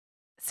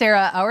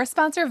Sarah, our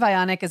sponsor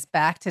Vionic is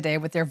back today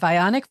with their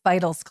Vionic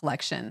Vitals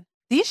collection.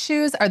 These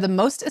shoes are the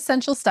most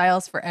essential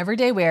styles for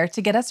everyday wear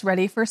to get us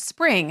ready for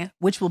spring,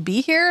 which will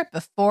be here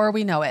before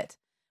we know it.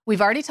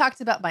 We've already talked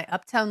about my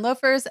Uptown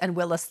loafers and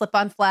Willa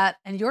slip-on flat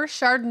and your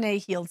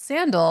Chardonnay heeled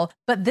sandal,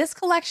 but this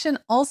collection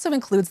also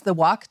includes the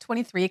Walk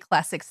 23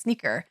 classic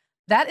sneaker.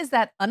 That is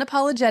that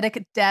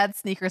unapologetic dad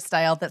sneaker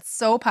style that's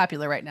so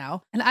popular right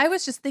now. And I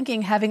was just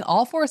thinking having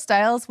all four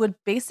styles would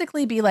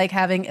basically be like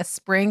having a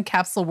spring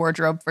capsule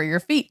wardrobe for your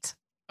feet.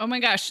 Oh my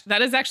gosh,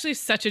 that is actually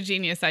such a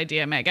genius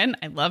idea, Megan.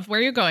 I love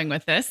where you're going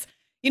with this.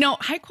 You know,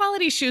 high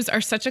quality shoes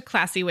are such a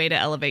classy way to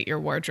elevate your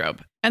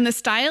wardrobe. And the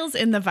styles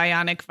in the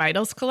Vionic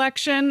Vitals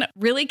collection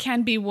really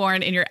can be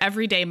worn in your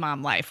everyday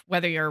mom life,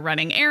 whether you're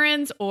running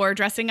errands or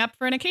dressing up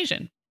for an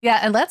occasion. Yeah,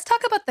 and let's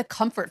talk about the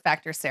comfort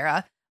factor,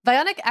 Sarah.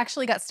 Vionic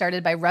actually got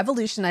started by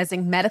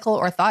revolutionizing medical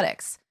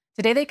orthotics.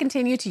 Today, they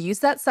continue to use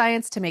that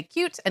science to make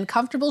cute and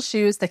comfortable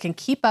shoes that can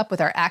keep up with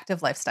our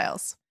active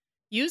lifestyles.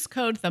 Use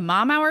code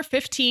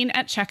TheMomHour15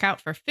 at checkout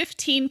for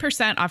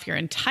 15% off your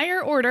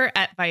entire order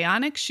at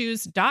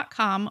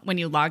VionicShoes.com when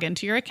you log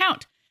into your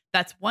account.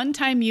 That's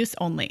one-time use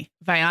only.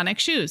 Vionic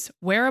Shoes,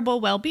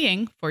 wearable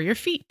well-being for your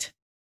feet.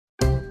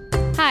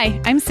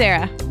 Hi, I'm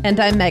Sarah. And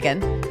I'm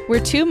Megan. We're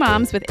two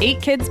moms with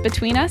 8 kids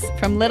between us,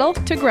 from little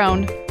to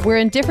grown. We're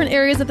in different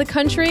areas of the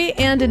country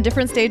and in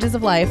different stages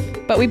of life.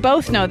 But we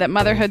both know that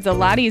motherhood's a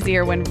lot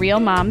easier when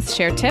real moms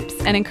share tips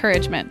and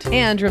encouragement.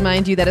 And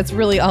remind you that it's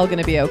really all going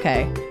to be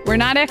okay. We're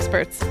not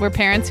experts. We're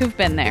parents who've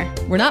been there.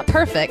 We're not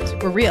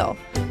perfect. We're real.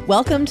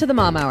 Welcome to the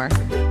Mom Hour.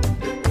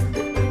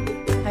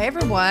 Hi,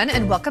 everyone,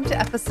 and welcome to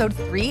episode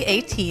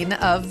 318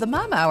 of the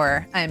Mom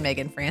Hour. I'm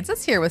Megan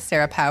Francis here with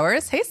Sarah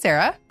Powers. Hey,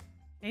 Sarah.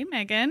 Hey,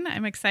 Megan.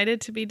 I'm excited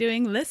to be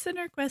doing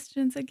listener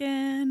questions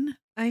again.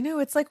 I know,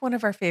 it's like one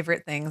of our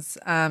favorite things.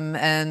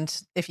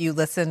 And if you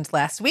listened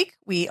last week,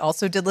 we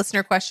also did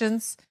listener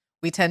questions.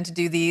 We tend to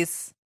do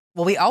these.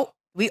 Well,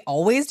 we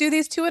always do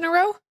these 2 in a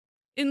row.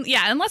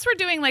 Unless we're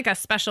doing like a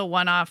special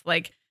one-off,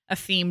 like a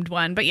themed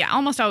one. But yeah,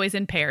 almost always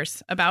in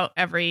pairs, about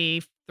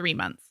every 3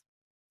 months.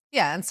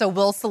 Yeah. And so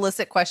we'll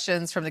solicit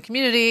questions from the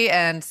community.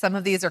 And some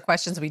of these are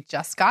questions we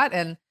just got.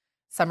 And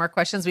some are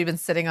questions we've been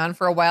sitting on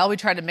for a while. We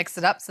try to mix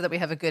it up so that we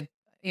have a good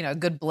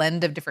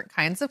blend of different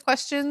kinds of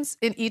questions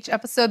in each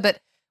episode. But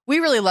we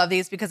really love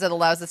these because it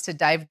allows us to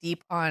dive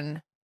deep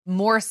on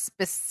more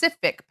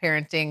specific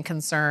parenting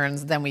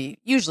concerns than we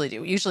usually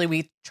do. Usually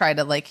we try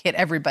to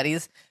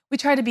we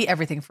try to be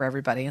everything for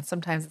everybody. And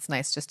sometimes it's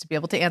nice just to be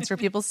able to answer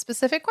people's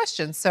specific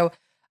questions. So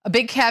a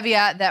big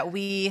caveat that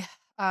we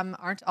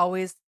aren't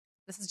always,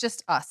 this is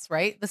just us,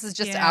 right? This is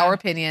just our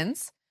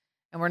opinions.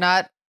 And we're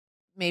not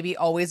maybe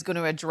always going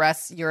to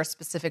address your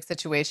specific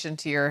situation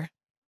to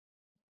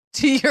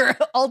your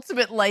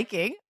ultimate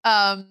liking.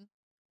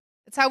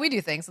 It's how we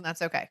do things, and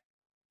that's okay.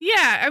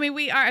 Yeah, I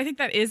mean, I think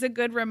that is a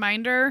good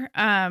reminder.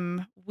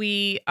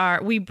 We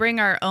bring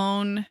our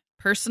own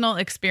personal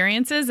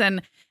experiences,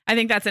 and I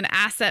think that's an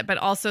asset, but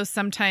also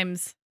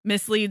sometimes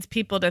misleads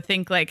people to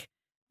think like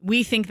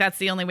we think that's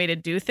the only way to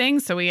do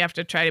things. So we have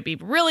to try to be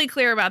really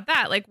clear about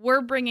that. Like,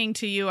 we're bringing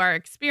to you our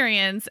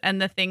experience and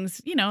the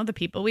things, the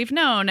people we've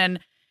known and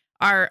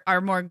our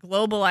more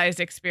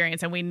globalized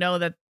experience. And we know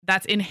that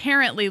that's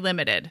inherently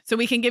limited. So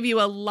we can give you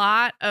a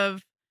lot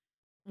of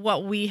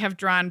what we have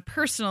drawn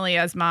personally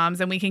as moms,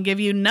 and we can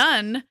give you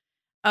none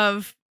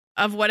of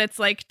what it's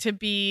like to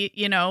be,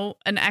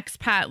 an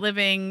expat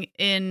living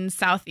in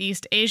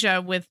Southeast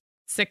Asia with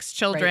 6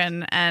 children,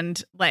 right,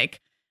 and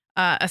like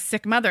a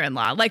sick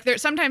mother-in-law. Like,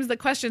 sometimes the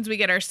questions we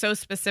get are so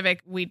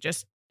specific. We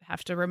just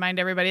have to remind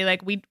everybody,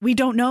 like, we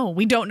don't know.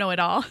 We don't know it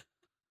all.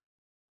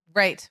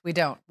 Right. We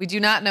don't. We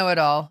do not know it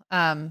all.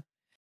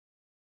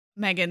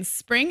 Megan,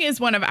 spring is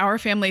one of our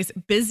family's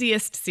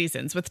busiest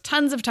seasons with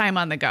tons of time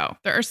on the go.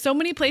 There are so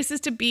many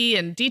places to be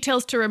and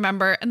details to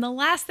remember, and the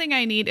last thing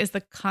I need is the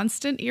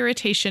constant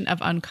irritation of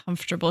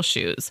uncomfortable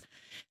shoes.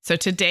 So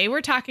today we're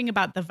talking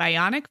about the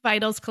Vionic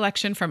Vitals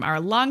collection from our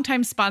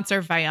longtime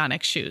sponsor,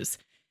 Vionic Shoes.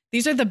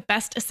 These are the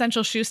best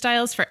essential shoe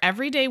styles for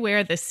everyday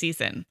wear this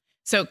season.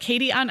 So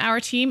Katie on our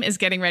team is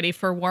getting ready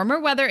for warmer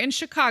weather in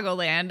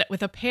Chicagoland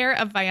with a pair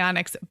of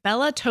Vionic's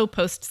Bella Toe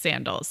Post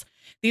sandals.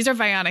 These are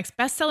Vionic's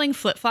best-selling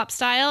flip-flop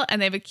style,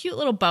 and they have a cute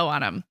little bow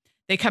on them.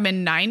 They come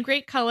in 9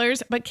 great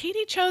colors, but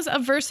Katie chose a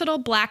versatile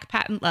black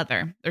patent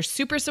leather. They're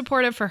super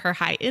supportive for her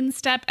high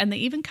instep, and they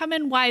even come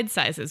in wide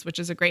sizes, which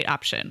is a great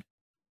option.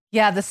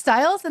 Yeah, the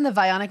styles in the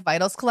Vionic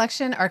Vitals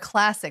collection are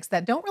classics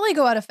that don't really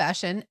go out of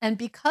fashion. And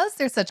because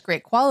they're such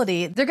great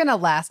quality, they're going to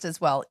last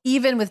as well,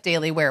 even with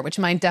daily wear, which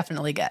mine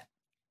definitely get.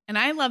 And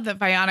I love that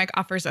Vionic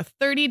offers a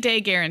 30-day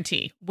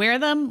guarantee. Wear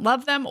them,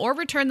 love them, or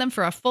return them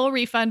for a full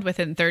refund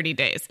within 30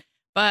 days.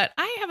 But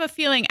I have a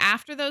feeling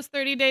after those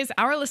 30 days,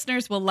 our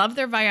listeners will love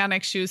their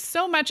Vionic shoes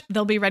so much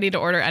they'll be ready to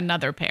order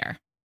another pair.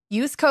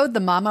 Use code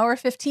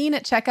TheMomHour15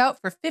 at checkout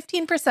for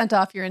 15%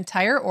 off your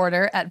entire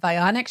order at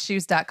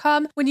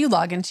VionicShoes.com when you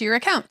log into your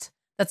account.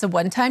 That's a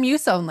one-time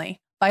use only.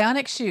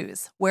 Vionic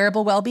Shoes,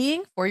 wearable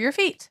well-being for your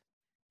feet.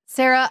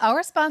 Sarah,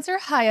 our sponsor,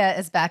 Haya,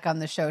 is back on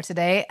the show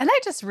today, and I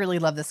just really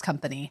love this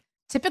company.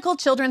 Typical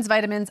children's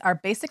vitamins are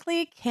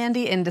basically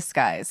candy in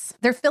disguise.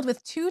 They're filled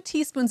with 2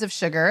 teaspoons of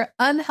sugar,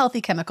 unhealthy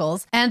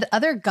chemicals, and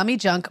other gummy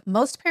junk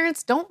most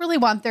parents don't really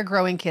want their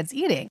growing kids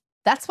eating.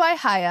 That's why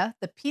Haya,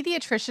 the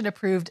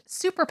pediatrician-approved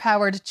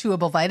super-powered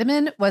chewable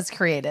vitamin, was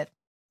created.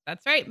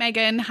 That's right,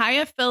 Megan.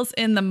 Haya fills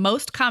in the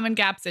most common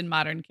gaps in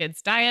modern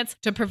kids' diets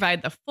to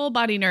provide the full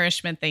body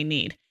nourishment they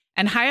need.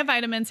 And Haya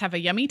vitamins have a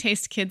yummy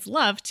taste kids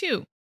love,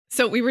 too.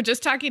 So we were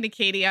just talking to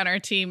Katie on our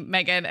team,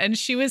 Megan, and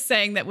she was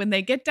saying that when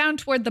they get down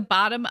toward the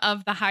bottom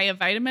of the Haya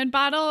vitamin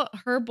bottle,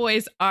 her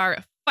boys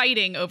are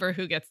fighting over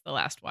who gets the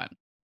last one.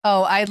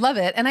 Oh, I love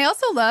it. And I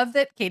also love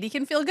that Katie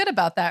can feel good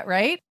about that,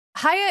 right?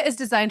 Haya is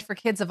designed for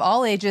kids of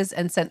all ages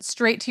and sent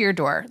straight to your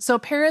door, so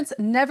parents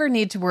never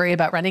need to worry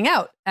about running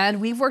out.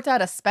 And we've worked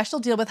out a special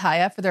deal with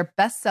Haya for their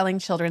best-selling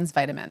children's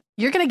vitamin.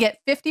 You're going to get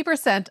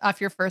 50% off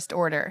your first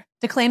order.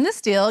 To claim this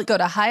deal, go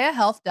to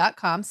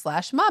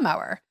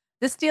hayahealth.com/momhour.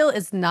 This deal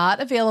is not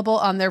available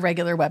on their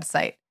regular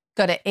website.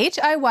 Go to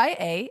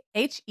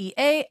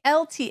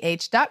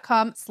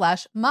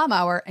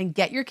HIYAHEALTH.com/momhour and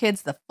get your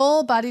kids the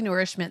full body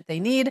nourishment they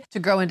need to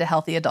grow into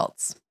healthy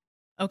adults.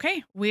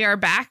 Okay, we are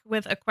back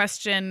with a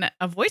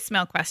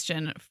voicemail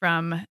question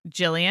from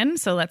Jillian.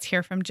 So let's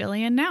hear from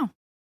Jillian now.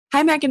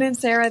 Hi, Megan and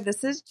Sarah.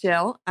 This is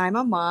Jill. I'm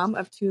a mom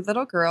of 2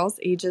 little girls,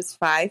 ages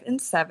 5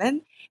 and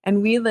 7,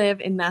 and we live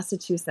in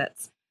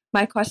Massachusetts.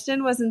 My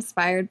question was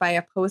inspired by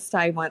a post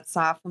I once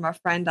saw from a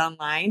friend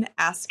online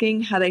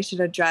asking how they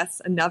should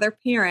address another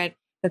parent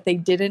that they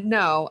didn't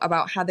know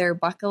about how they're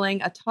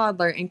buckling a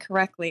toddler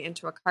incorrectly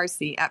into a car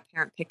seat at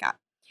parent pickup.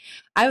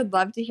 I would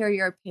love to hear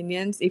your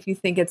opinions if you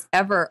think it's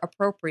ever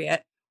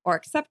appropriate or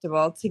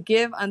acceptable to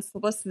give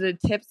unsolicited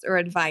tips or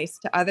advice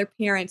to other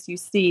parents you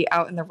see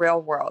out in the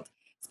real world,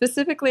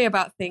 specifically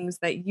about things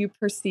that you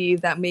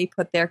perceive that may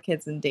put their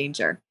kids in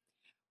danger.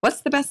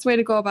 What's the best way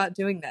to go about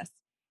doing this?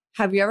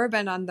 Have you ever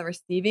been on the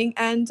receiving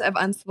end of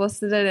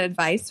unsolicited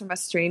advice from a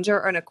stranger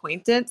or an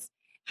acquaintance?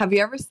 Have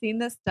you ever seen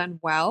this done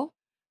well?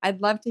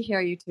 I'd love to hear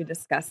you two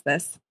discuss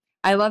this.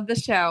 I love the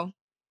show.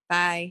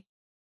 Bye.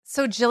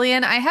 So,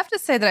 Jillian, I have to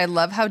say that I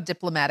love how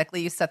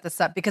diplomatically you set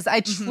this up because I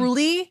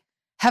truly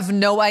have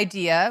no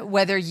idea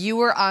whether you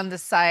were on the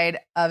side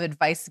of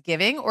advice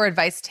giving or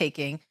advice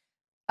taking.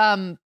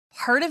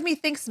 Part of me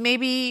thinks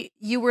maybe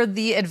you were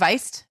the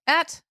advised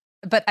at,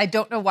 but I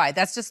don't know why.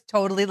 That's just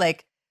totally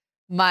like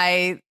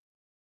my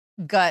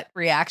gut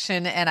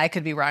reaction, and I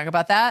could be wrong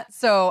about that.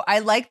 So I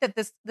like that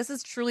this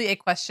is truly a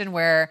question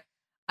where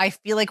I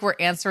feel like we're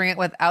answering it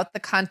without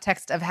the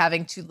context of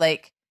having to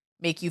like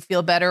make you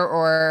feel better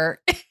or,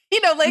 I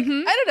don't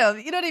know,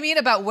 you know what I mean?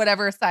 About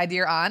whatever side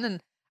you're on.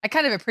 And I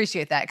kind of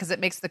appreciate that because it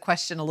makes the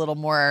question a little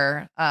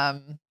more,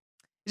 it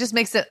just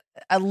makes it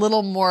a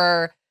little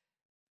more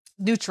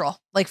neutral,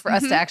 like for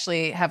us to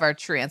actually have our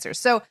true answers.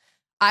 So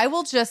I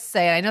will just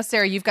say, I know,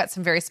 Sarah, you've got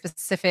some very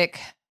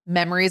specific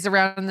memories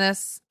around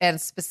this and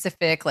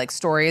specific like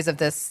stories of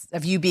this,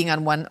 of you being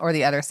on one or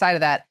the other side of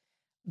that.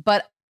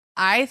 But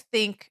I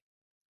think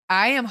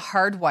I am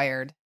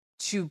hardwired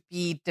to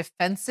be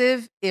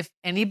defensive if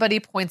anybody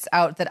points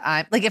out that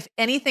I'm like, if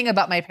anything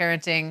about my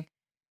parenting,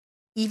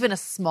 even a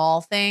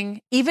small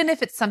thing, even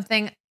if it's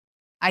something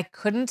I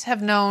couldn't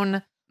have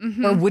known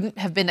or wouldn't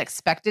have been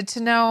expected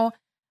to know,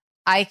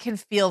 I can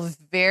feel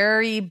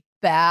very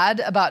bad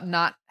about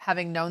not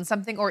having known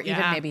something or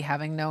even maybe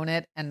having known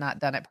it and not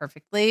done it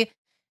perfectly.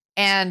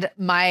 And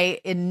my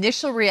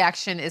initial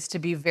reaction is to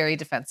be very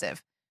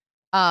defensive.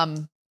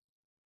 That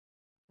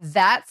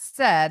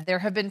said, there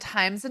have been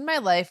times in my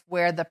life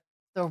where the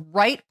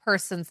right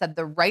person said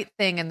the right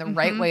thing in the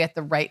right way at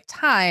the right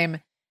time,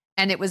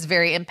 and it was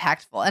very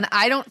impactful. And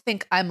I don't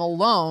think I'm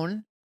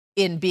alone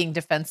in being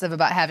defensive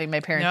about having my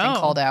parenting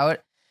called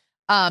out.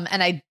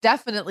 And I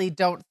definitely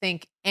don't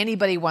think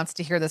anybody wants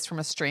to hear this from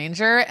a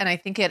stranger. And I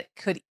think it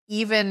could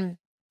even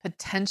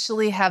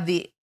potentially have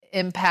the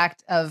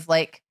impact of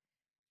like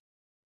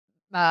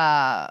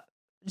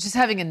just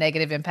having a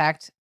negative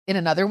impact in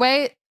another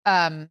way.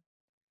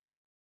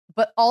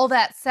 But all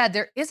that said,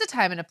 there is a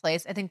time and a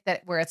place, I think,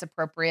 that where it's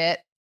appropriate.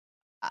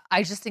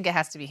 I just think it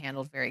has to be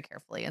handled very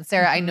carefully. And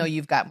Sarah, I know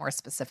you've got more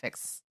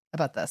specifics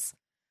about this.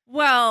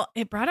 Well,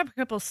 it brought up a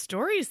couple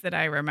stories that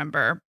I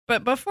remember.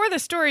 But before the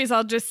stories,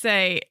 I'll just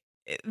say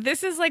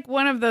this is like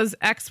one of those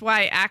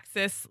XY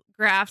axis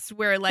graphs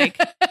where like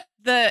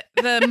the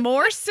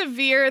more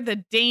severe the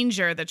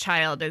danger the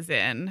child is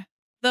in,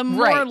 the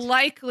more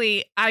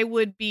likely I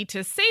would be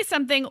to say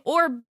something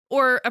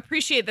or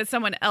appreciate that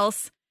someone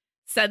else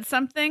said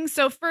something.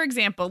 So, for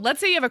example, let's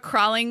say you have a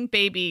crawling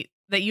baby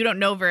that you don't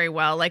know very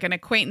well, like an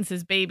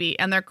acquaintance's baby,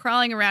 and they're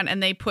crawling around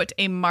and they put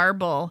a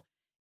marble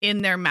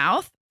in their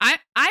mouth.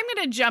 I'm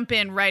going to jump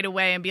in right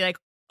away and be like,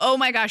 oh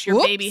my gosh,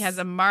 your baby has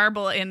a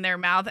marble in their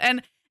mouth.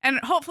 And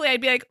hopefully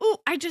I'd be like, oh,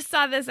 I just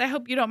saw this. I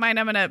hope you don't mind.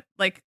 I'm going to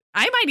like,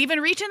 I might even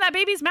reach in that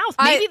baby's mouth.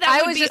 Maybe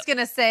I was just going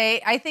to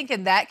say, I think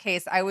in that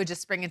case, I would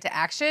just spring into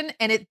action.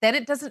 And then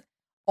it doesn't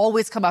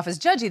always come off as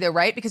judgy though,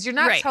 right? Because you're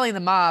not telling the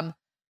mom,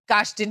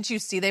 gosh, didn't you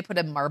see they put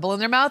a marble in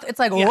their mouth? It's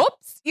like, Yeah.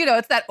 whoops,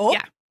 it's that, oh,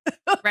 Yeah.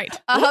 Right.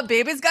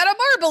 baby's got a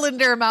marble in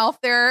their mouth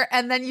there.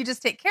 And then you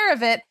just take care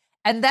of it.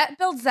 And that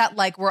builds that,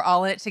 like, we're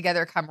all in it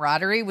together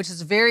camaraderie, which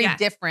is very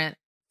different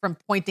from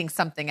pointing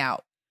something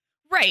out.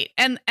 Right.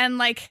 And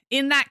like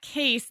in that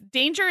case,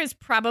 danger is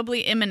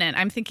probably imminent.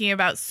 I'm thinking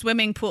about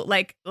swimming pool,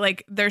 like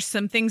there's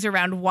some things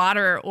around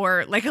water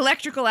or like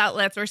electrical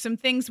outlets or some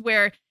things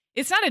where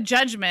it's not a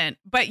judgment,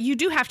 but you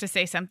do have to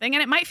say something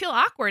and it might feel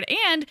awkward.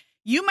 And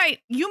you might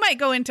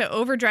go into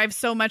overdrive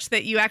so much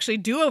that you actually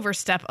do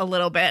overstep a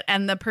little bit.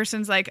 And the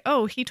person's like,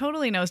 oh, he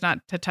totally knows not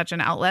to touch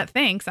an outlet.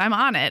 Thanks. I'm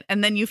on it.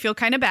 And then you feel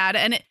kind of bad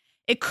and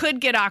it could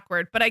get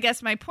awkward. But I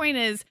guess my point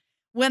is,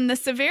 when the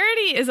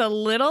severity is a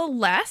little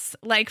less,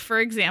 like, for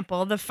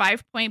example, the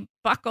 5-point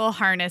buckle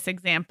harness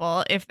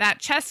example, if that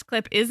chest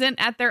clip isn't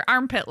at their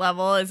armpit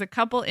level, is a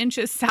couple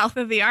inches south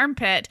of the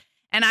armpit,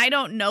 and I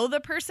don't know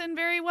the person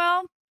very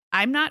well,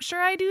 I'm not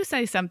sure I do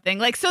say something.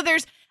 Like, so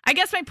I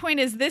guess my point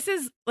is this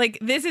is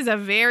a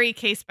very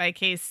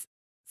case-by-case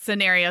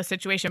scenario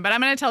situation, but I'm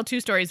going to tell 2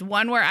 stories,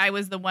 one where I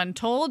was the one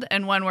told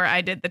and one where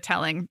I did the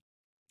telling.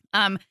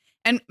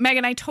 And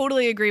Megan, I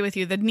totally agree with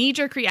you. The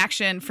knee-jerk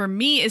reaction for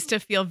me is to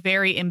feel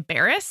very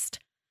embarrassed,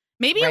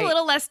 maybe a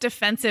little less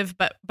defensive,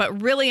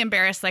 but really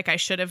embarrassed, like I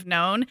should have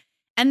known.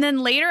 And then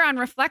later on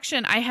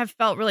reflection, I have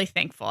felt really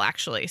thankful,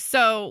 actually.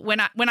 So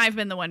when I've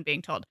been the one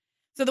being told.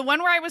 So the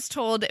one where I was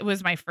told, it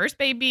was my first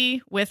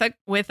baby with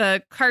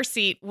a car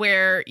seat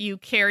where you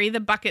carry the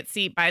bucket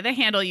seat by the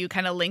handle, you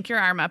kind of link your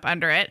arm up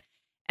under it.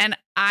 And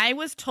I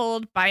was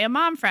told by a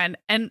mom friend,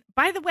 and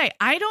by the way,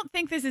 I don't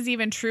think this is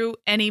even true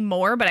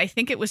anymore, but I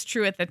think it was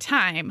true at the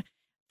time,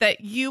 that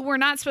you were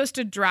not supposed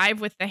to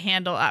drive with the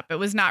handle up. It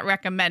was not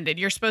recommended.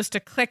 You're supposed to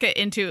click it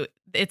into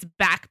its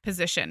back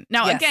position.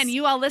 Now, again,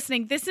 you all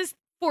listening, this is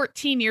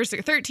 13 years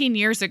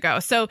ago.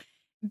 So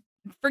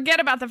forget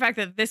about the fact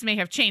that this may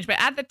have changed.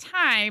 But at the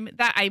time,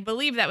 that I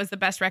believe that was the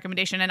best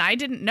recommendation, and I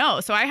didn't know.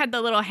 So I had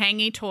the little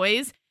hangy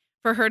toys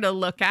for her to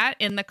look at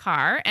in the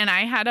car. And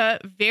I had a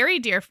very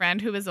dear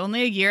friend who was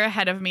only a year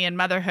ahead of me in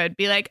motherhood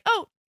be like,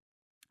 oh,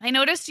 I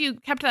noticed you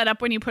kept that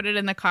up when you put it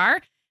in the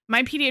car.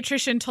 My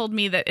pediatrician told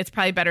me that it's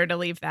probably better to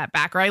leave that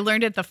back. Or I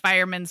learned at the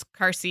fireman's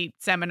car seat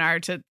seminar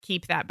to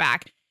keep that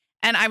back.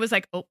 And I was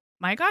like, oh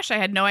my gosh, I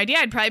had no idea.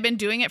 I'd probably been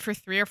doing it for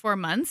 3 or 4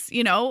 months,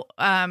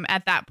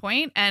 at that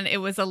point. And it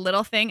was a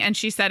little thing. And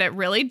she said it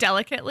really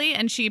delicately.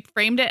 And she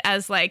framed it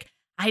as like,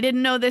 I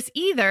didn't know this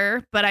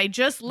either, but I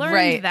just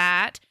learned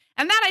that.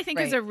 And that I think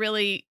is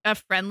a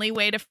friendly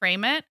way to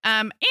frame it.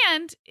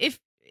 And if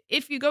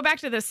you go back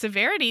to the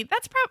severity,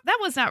 that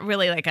was not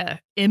really like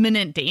a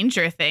imminent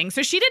danger thing.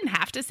 So she didn't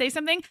have to say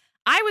something.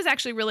 I was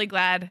actually really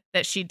glad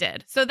that she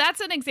did. So that's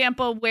an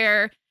example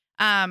where,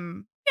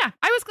 I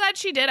was glad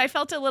she did. I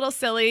felt a little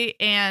silly,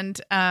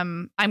 and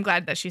I'm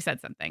glad that she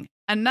said something.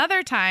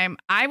 Another time,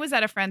 I was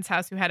at a friend's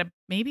house who had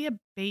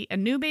a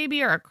new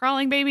baby or a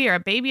crawling baby or a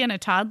baby and a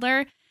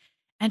toddler.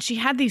 And she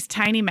had these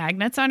tiny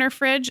magnets on her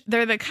fridge.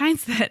 They're the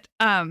kinds that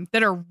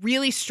are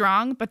really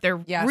strong, but they're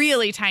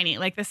really tiny,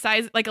 like the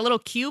size, like a little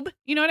cube.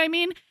 You know what I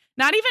mean?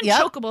 Not even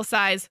chokeable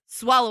size,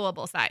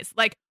 swallowable size,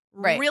 like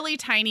really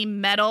tiny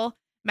metal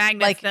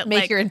magnets like that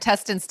make your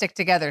intestines stick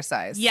together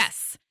size.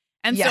 Yes.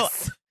 And so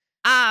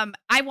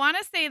I want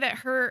to say that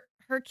her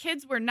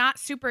kids were not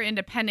super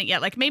independent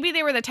yet. Like maybe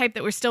they were the type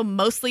that were still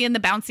mostly in the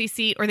bouncy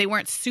seat, or they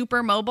weren't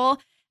super mobile.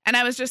 And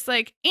I was just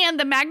like, and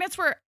the magnets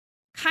were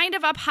kind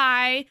of up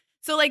high.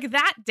 So like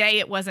that day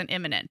it wasn't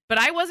imminent, but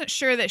I wasn't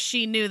sure that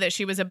she knew that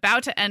she was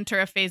about to enter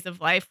a phase of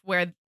life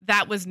where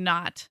that was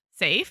not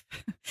safe.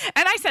 And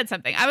I said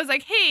something. I was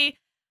like, hey,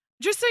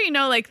 just so you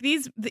know, like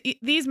these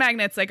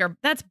magnets, like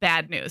that's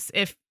bad news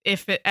if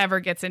it ever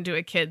gets into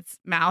a kid's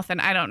mouth.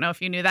 And I don't know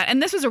if you knew that. And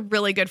this was a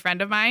really good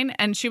friend of mine.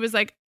 And she was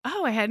like,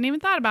 oh, I hadn't even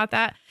thought about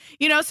that.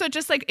 So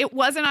just like it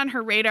wasn't on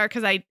her radar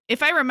because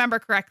if I remember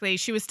correctly,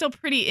 she was still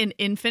pretty in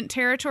infant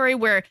territory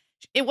where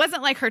it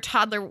wasn't like her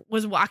toddler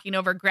was walking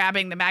over,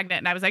 grabbing the magnet.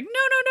 And I was like,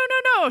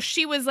 no.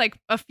 She was like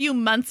a few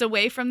months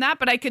away from that,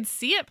 but I could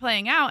see it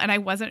playing out. And I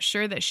wasn't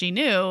sure that she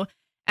knew.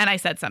 And I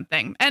said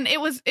something and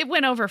it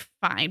went over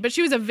fine. But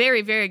she was a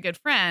very, very good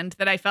friend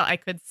that I felt I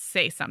could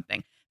say something.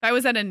 If I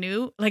was at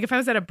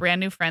a brand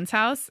new friend's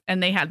house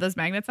and they had those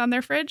magnets on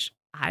their fridge,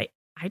 I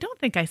don't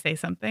think I say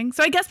something.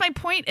 So I guess my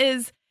point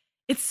is,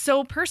 it's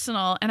so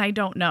personal and I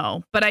don't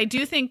know, but I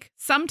do think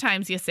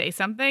sometimes you say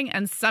something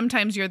and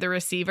sometimes you're the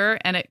receiver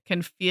and it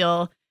can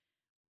feel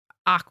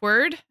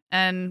awkward,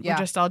 and we're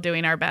just all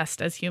doing our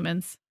best as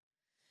humans.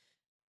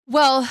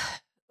 Well,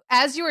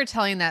 as you were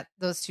telling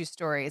those 2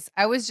 stories,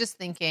 I was just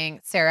thinking,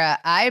 Sarah,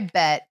 I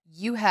bet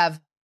you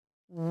have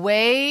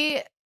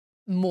way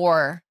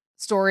more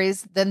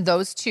stories than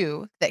those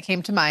 2 that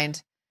came to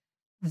mind,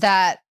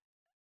 that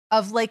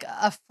of like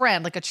a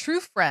friend, like a true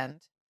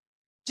friend,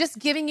 just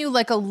giving you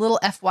like a little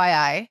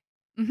FYI.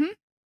 Mm-hmm.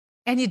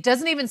 And it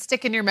doesn't even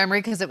stick in your memory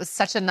because it was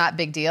such a not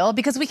big deal,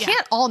 because we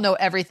can't all know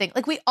everything.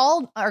 Like we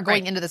all are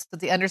going into this with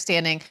the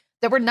understanding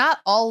that we're not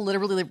all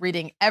literally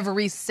reading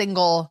every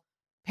single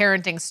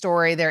parenting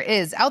story there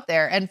is out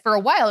there. And for a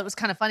while, it was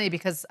kind of funny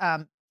because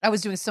I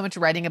was doing so much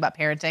writing about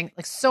parenting,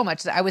 like so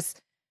much that I was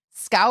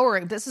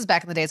scouring. This is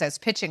back in the days I was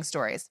pitching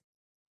stories.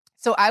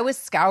 So I was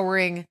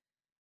scouring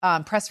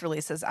press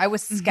releases. I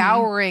was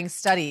scouring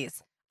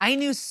studies. I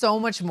knew so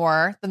much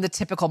more than the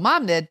typical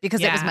mom did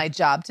because it was my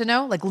job to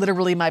know. Like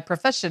literally my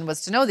profession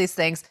was to know these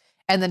things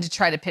and then to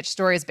try to pitch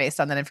stories based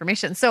on that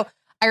information. So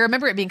I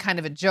remember it being kind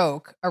of a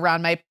joke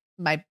around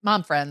my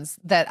mom friends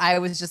that I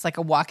was just like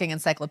a walking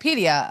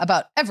encyclopedia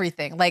about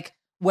everything, like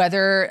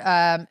whether,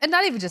 and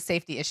not even just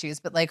safety issues,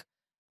 but like,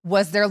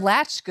 was their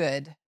latch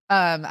good?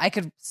 I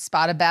could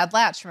spot a bad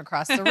latch from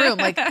across the room,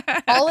 like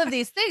all of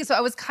these things. So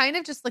I was kind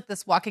of just like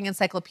this walking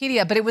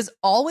encyclopedia, but it was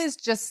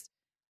just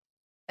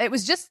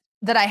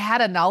that I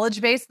had a knowledge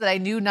base that I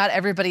knew not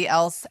everybody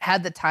else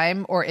had the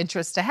time or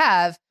interest to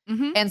have.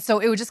 And so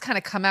it would just kind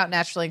of come out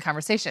naturally in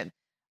conversation.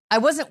 I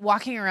wasn't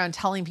walking around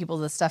telling people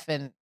this stuff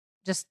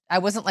I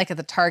wasn't like at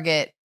the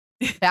Target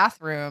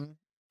bathroom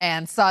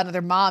and saw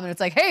another mom and it's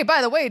like, hey,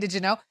 by the way, did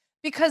you know?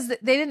 Because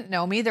they didn't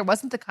know me. There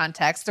wasn't the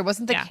context. There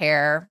wasn't the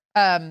care.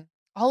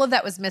 All of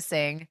that was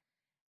missing.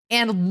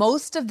 And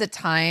most of the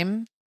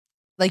time,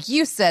 like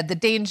you said, the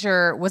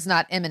danger was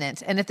not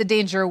imminent. And if the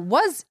danger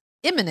was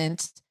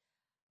imminent,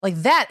 like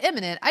that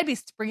imminent, I'd be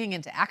springing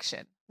into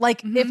action.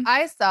 Like if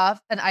I saw,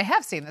 and I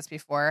have seen this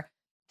before,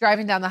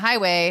 driving down the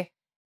highway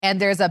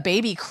and there's a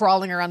baby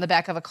crawling around the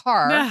back of a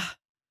car.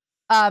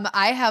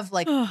 I have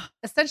like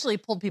essentially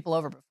pulled people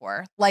over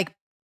before, like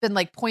been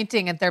like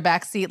pointing at their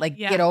back seat, like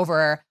get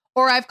over,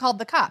 or I've called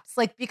the cops,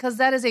 like, because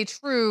that is a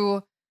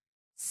true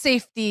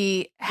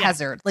safety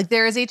hazard. Like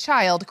there is a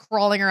child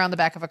crawling around the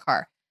back of a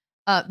car.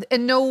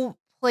 And no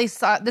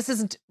place, this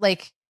isn't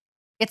like,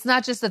 it's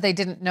not just that they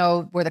didn't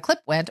know where the clip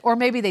went, or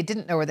maybe they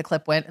didn't know where the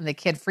clip went and the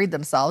kid freed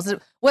themselves.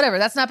 Whatever.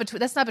 That's not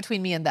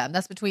between me and them.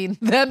 That's between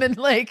them and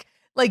like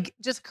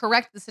just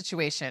correct the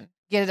situation,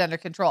 get it under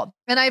control.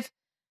 And I've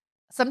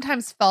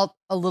sometimes felt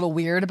a little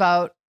weird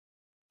about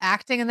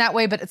acting in that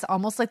way, but it's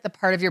almost like the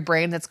part of your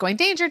brain that's going,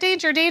 danger,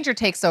 danger, danger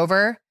takes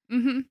over.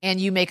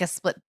 And you make a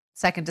split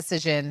second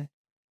decision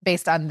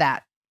based on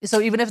that. So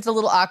even if it's a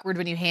little awkward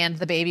when you hand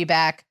the baby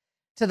back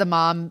to the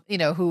mom, you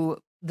know, who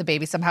the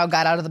baby somehow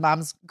got out of the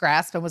mom's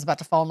grasp and was about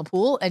to fall in the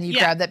pool and you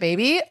grab that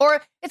baby,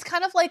 or it's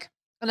kind of like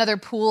another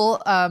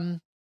pool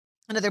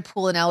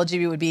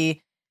analogy would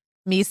be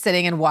me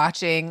sitting and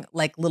watching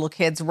like little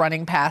kids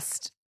running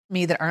past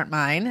me that aren't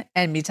mine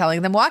and me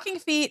telling them walking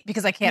feet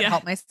because I can't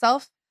help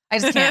myself. I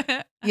just can't,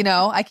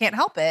 I can't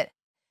help it.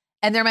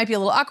 And there might be a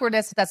little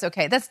awkwardness, but that's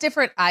okay. That's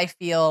different, I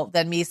feel,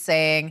 than me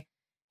saying,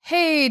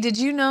 hey, did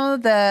you know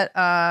that,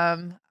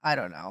 I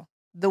don't know,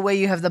 the way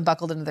you have them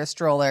buckled into their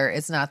stroller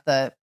is not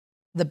the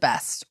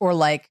best. Or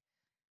like,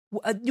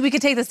 we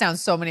could take this down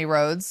so many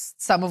roads,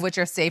 some of which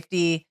are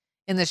safety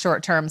in the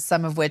short term,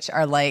 some of which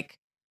are like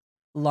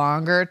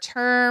longer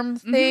term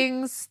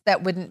things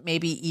that wouldn't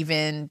maybe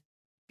even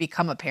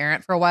become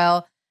apparent for a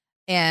while.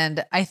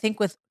 And I think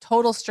with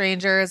total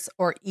strangers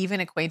or even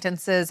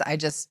acquaintances, I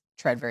just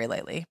tread very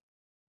lightly.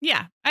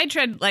 Yeah, I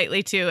tread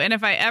lightly too. And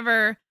if I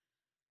ever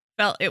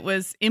felt it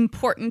was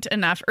important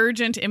enough,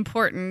 urgent,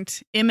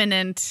 important,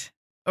 imminent,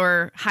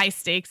 or high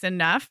stakes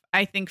enough,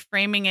 I think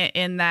framing it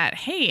in that,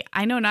 hey,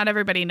 I know not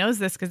everybody knows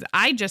this because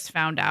I just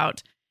found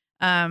out.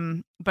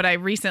 But I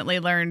recently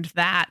learned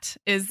that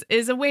is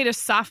a way to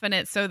soften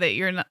it so that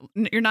you're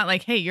not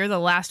like, hey, you're the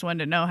last one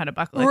to know how to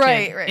buckle a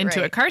kid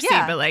into a car seat,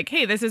 but like,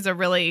 hey, this is a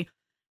really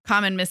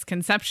common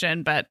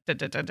misconception, but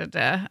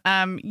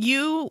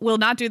you will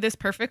not do this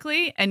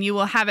perfectly and you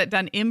will have it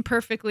done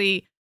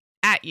imperfectly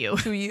at you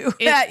to you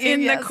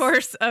in the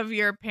course of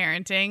your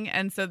parenting.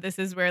 And so this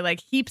is where like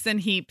heaps and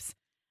heaps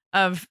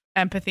of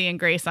empathy and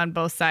grace on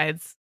both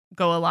sides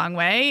go a long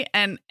way.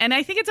 And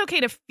I think it's okay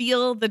to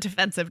feel the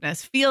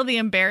defensiveness, feel the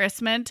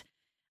embarrassment,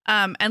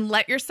 and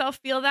let yourself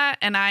feel that.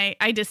 And I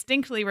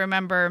distinctly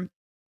remember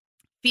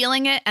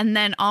feeling it and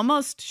then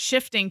almost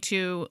shifting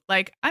to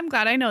like, I'm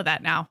glad I know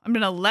that now. I'm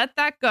going to let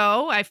that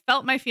go. I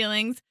felt my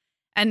feelings.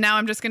 And now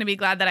I'm just going to be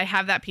glad that I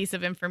have that piece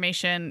of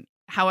information,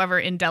 however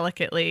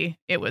indelicately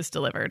it was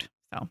delivered.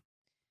 So,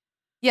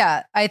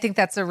 yeah, I think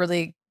that's a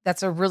really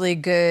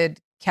good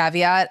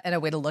caveat and a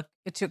way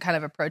to kind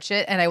of approach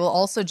it. And I will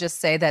also just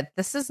say that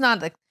this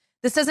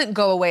doesn't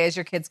go away as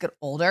your kids get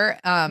older.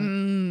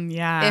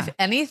 If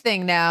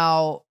anything,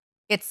 now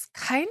it's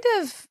kind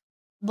of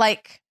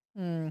like,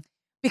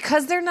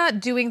 because they're not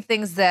doing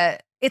things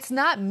that, it's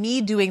not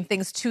me doing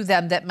things to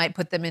them that might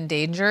put them in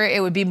danger.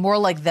 It would be more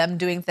like them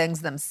doing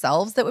things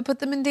themselves that would put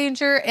them in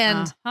danger.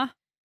 And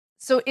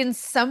so in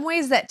some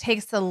ways that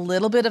takes a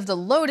little bit of the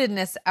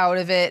loadedness out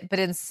of it, but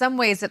in some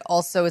ways it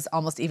also is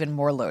almost even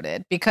more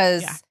loaded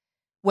because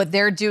what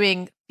they're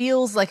doing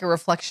feels like a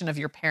reflection of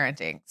your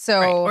parenting.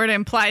 So, or it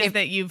implies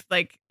that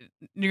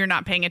you're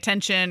not paying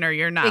attention or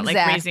you're not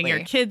like raising your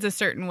kids a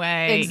certain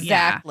way.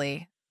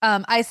 Exactly.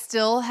 Yeah. I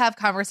still have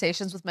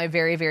conversations with my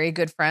very, very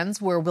good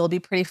friends where we'll be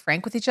pretty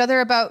frank with each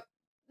other about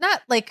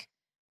not like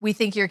we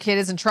think your kid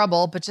is in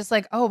trouble, but just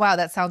like, oh, wow,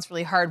 that sounds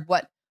really hard.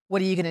 What are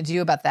you going to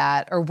do about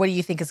that? Or what do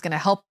you think is going to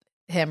help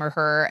him or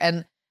her.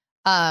 And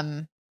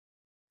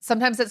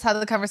sometimes that's how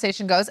the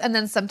conversation goes. And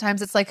then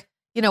sometimes it's like,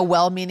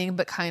 well-meaning,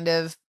 but kind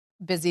of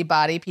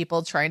busybody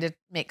people trying to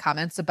make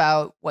comments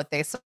about what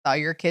they saw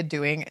your kid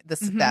doing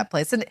that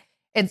place. And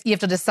you have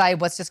to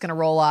decide what's just going to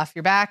roll off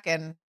your back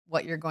and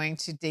what you're going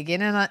to dig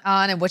in on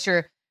and what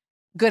you're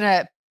going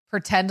to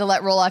pretend to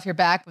let roll off your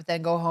back, but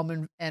then go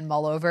home and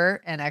mull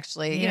over. And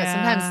actually,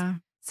 sometimes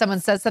someone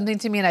says something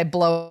to me and I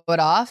blow it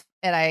off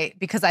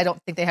because I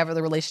don't think they have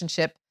the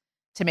relationship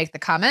to make the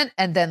comment.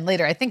 And then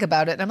later I think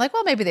about it and I'm like,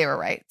 well, maybe they were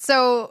right.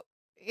 So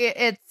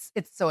it's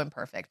so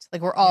imperfect.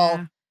 Like we're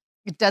all,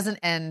 it doesn't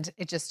end.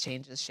 It just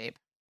changes shape.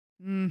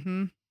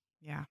 Mm-hmm.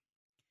 Yeah.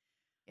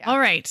 All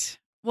right.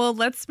 Well,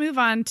 let's move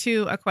on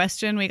to a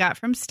question we got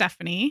from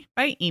Stephanie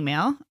by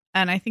email.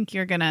 And I think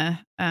you're going to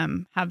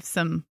have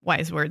some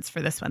wise words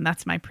for this one.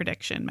 That's my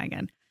prediction,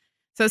 Megan.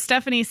 So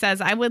Stephanie says,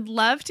 I would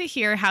love to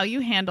hear how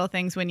you handle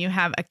things when you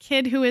have a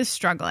kid who is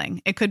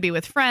struggling. It could be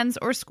with friends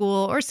or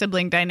school or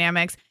sibling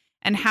dynamics,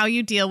 and how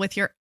you deal with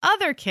your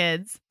other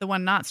kids, the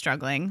one not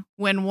struggling,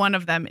 when one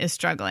of them is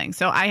struggling.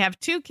 So I have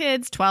 2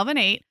 kids, 12 and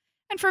 8,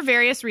 and for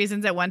various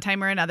reasons at one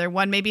time or another,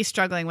 one may be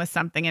struggling with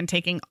something and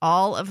taking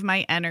all of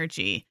my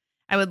energy.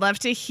 I would love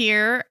to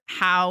hear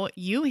how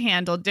you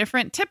handle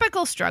different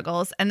typical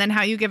struggles and then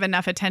how you give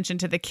enough attention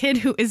to the kid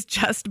who is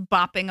just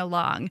bopping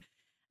along,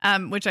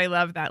 which I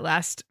love that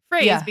last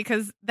phrase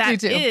because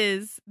that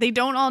is, they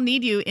don't all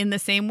need you in the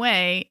same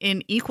way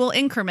in equal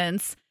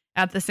increments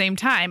at the same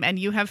time. And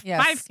you have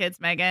 5 kids,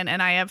 Megan,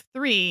 and I have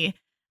 3.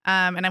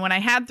 And when I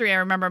had 3, I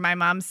remember my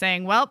mom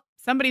saying, well,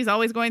 somebody's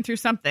always going through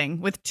something.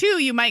 With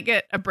 2, you might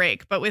get a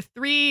break, but with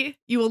 3,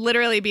 you will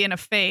literally be in a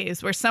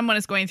phase where someone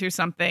is going through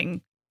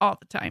something all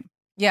the time.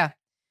 Yeah.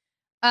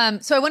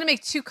 So I want to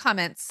make 2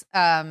 comments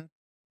to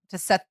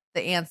set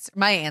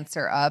my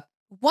answer up.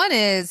 One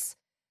is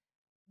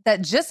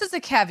that just as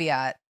a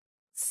caveat,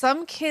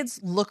 some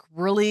kids look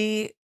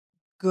really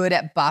good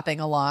at bopping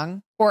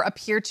along or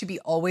appear to be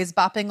always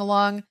bopping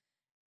along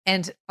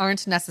and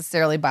aren't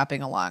necessarily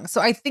bopping along.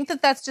 So I think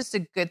that that's just a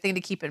good thing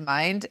to keep in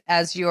mind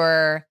as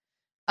you're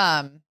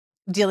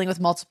dealing with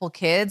multiple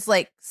kids.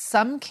 Like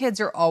some kids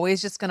are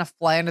always just going to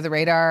fly under the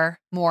radar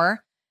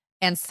more.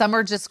 And some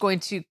are just going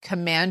to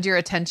command your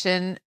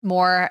attention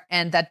more.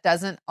 And that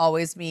doesn't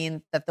always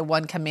mean that the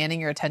one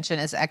commanding your attention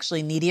is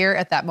actually needier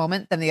at that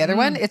moment than the other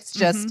one. It's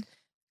just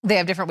they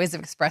have different ways of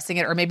expressing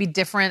it or maybe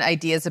different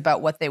ideas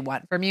about what they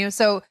want from you.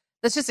 So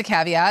that's just a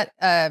caveat,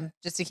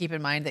 just to keep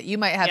in mind that you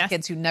might have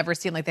kids who never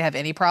seem like they have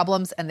any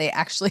problems and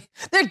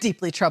they're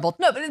deeply troubled.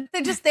 No, but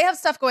they have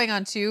stuff going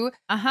on too.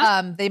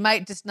 They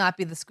might just not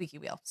be the squeaky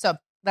wheel. So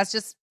that's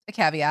just a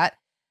caveat.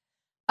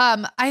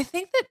 I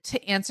think that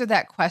to answer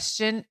that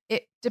question,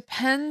 it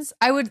depends.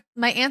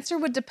 My answer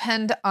would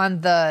depend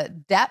on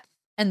the depth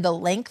and the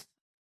length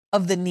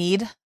of the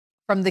need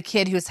from the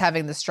kid who's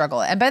having the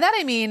struggle. And by that,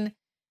 I mean,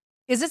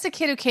 is this a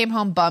kid who came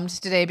home bummed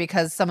today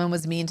because someone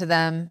was mean to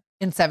them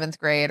in 7th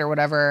grade or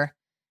whatever,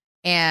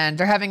 and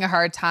they're having a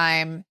hard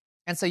time.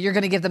 And so you're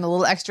going to give them a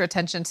little extra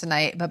attention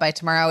tonight, but by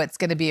tomorrow it's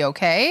going to be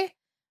okay,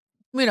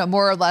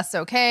 more or less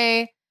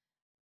okay.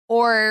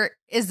 Or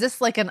is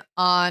this like an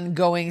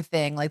ongoing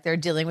thing? Like they're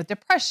dealing with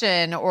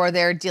depression or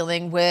they're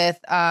dealing with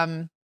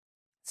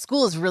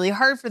school is really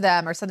hard for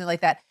them or something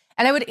like that.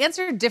 And I would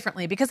answer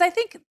differently because I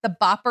think the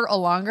bopper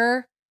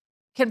alonger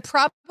can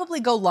probably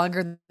go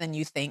longer than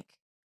you think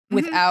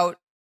without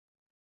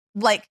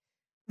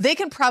they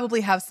can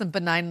probably have some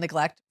benign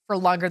neglect for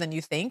longer than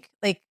you think.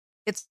 Like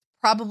it's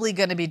probably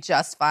going to be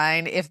just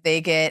fine if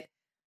they get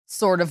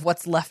sort of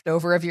what's left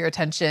over of your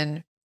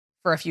attention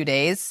for a few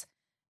days.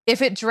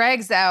 If it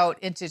drags out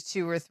into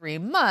 2 or 3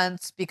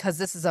 months, because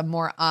this is a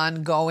more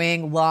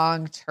ongoing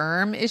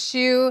long-term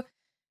issue,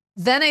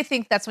 then I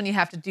think that's when you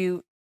have to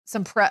do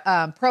some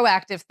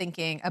proactive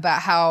thinking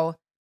about how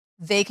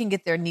they can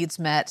get their needs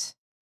met,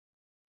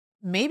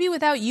 maybe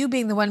without you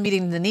being the one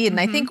meeting the need. And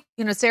I think,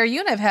 Sarah, you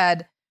and I've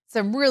had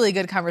some really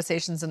good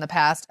conversations in the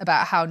past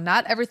about how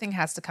not everything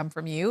has to come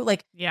from you.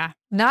 Like,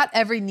 not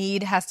every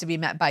need has to be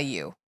met by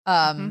you.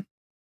 And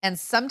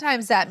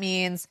sometimes that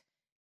means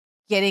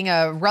getting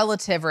a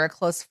relative or a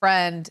close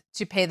friend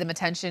to pay them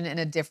attention in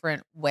a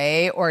different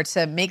way or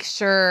to make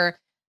sure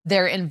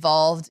they're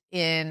involved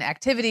in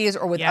activities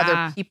or with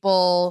other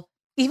people,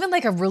 even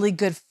like a really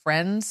good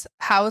friend's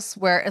house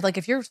where like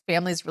if your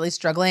family is really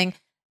struggling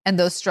and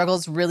those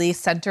struggles really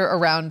center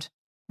around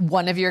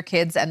one of your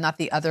kids and not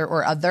the other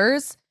or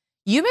others,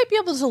 you might be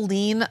able to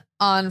lean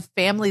on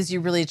families you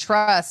really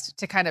trust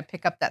to kind of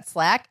pick up that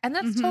slack. And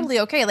that's totally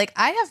okay. Like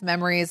I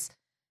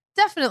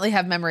definitely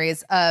have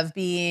memories of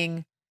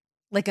being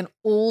like an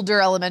older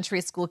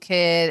elementary school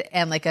kid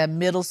and like a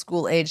middle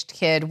school aged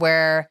kid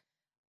where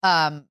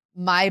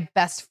my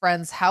best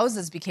friends'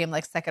 houses became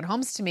like second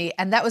homes to me.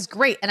 And that was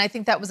great. And I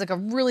think that was like a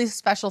really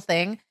special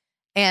thing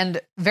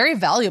and very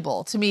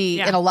valuable to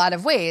me in a lot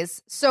of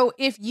ways. So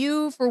if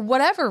you, for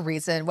whatever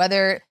reason,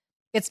 whether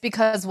it's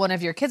because one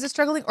of your kids is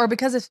struggling or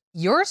because if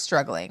you're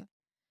struggling,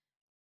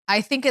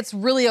 I think it's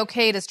really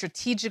okay to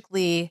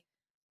strategically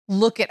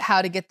look at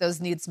how to get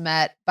those needs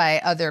met by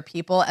other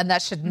people. And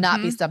that should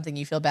not be something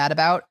you feel bad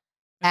about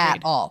at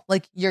all.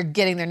 Like you're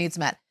getting their needs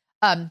met.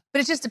 But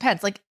it just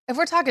depends. Like if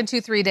we're talking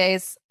 2-3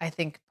 days, I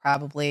think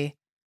probably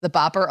the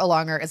bopper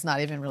longer is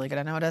not even really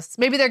going to notice.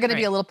 Maybe they're going to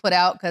be a little put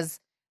out because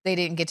they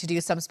didn't get to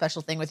do some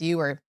special thing with you,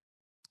 or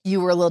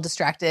you were a little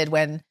distracted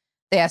when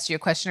they asked you a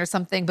question or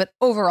something. But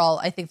overall,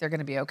 I think they're going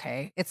to be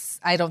okay.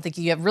 I don't think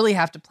you really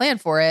have to plan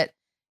for it.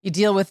 You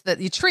deal with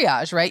you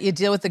triage, right? You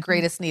deal with the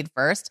greatest need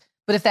first.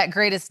 But if that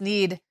greatest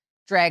need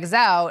drags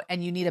out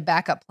and you need a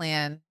backup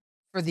plan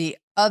for the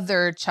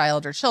other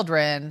child or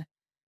children,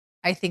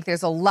 I think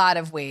there's a lot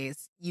of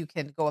ways you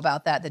can go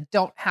about that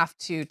don't have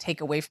to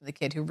take away from the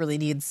kid who really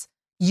needs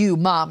you,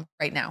 mom,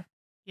 right now.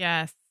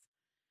 Yes.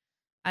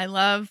 I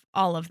love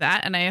all of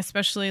that. And I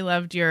especially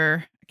loved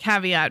your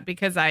caveat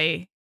because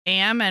I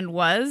am and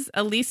was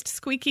a least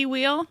squeaky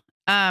wheel.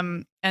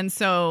 And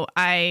so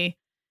I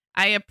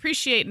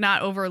appreciate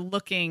not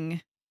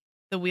overlooking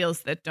the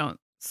wheels that don't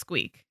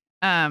squeak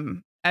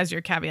as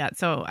your caveat.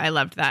 So I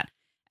loved that.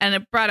 And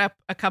it brought up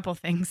a couple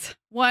things.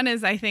 One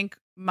is I think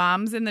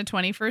moms in the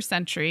 21st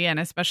century, and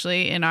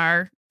especially in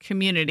our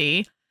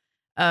community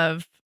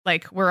of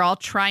like, we're all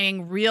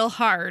trying real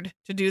hard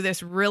to do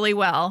this really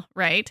well,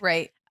 right?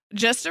 Right.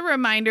 Just a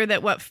reminder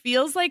that what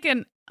feels like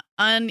an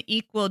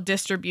unequal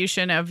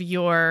distribution of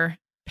your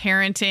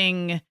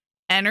parenting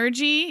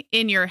energy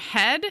in your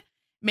head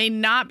may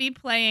not be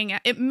playing.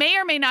 It may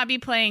or may not be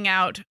playing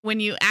out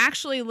when you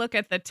actually look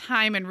at the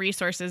time and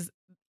resources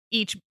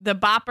the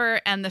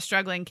bopper and the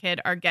struggling kid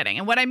are getting.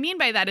 And what I mean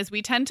by that is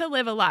we tend to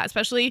live a lot,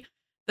 especially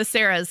the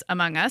Sarahs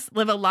among us,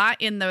 live a lot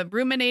in the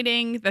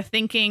ruminating, the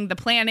thinking, the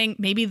planning,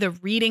 maybe the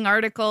reading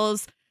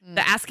articles,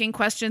 the asking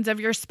questions of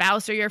your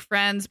spouse or your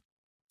friends.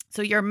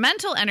 So your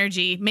mental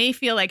energy may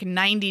feel like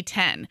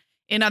 90-10.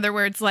 In other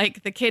words,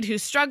 like the kid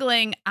who's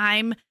struggling,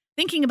 I'm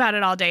thinking about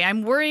it all day.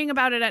 I'm worrying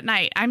about it at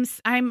night.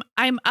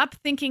 I'm up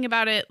thinking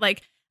about it.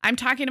 Like I'm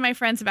talking to my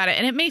friends about it.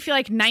 And it may feel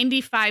like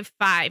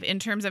 95-5 in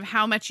terms of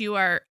how much you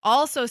are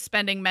also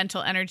spending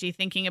mental energy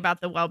thinking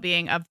about the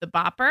well-being of the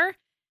bopper.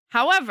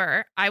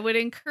 However, I would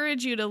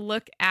encourage you to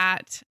look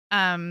at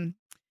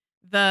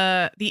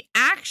the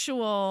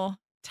actual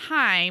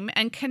time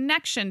and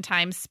connection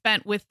time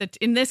spent with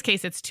in this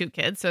case, it's 2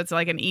 kids. So it's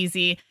like an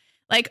easy,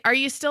 like, are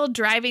you still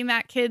driving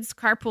that kid's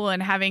carpool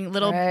and having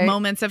little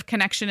moments of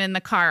connection in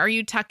the car? Are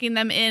you tucking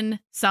them in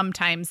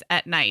sometimes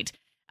at night?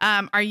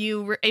 Are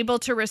you able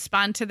to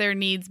respond to their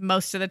needs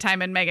most of the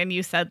time? And Megan,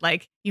 you said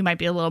like you might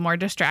be a little more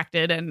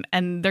distracted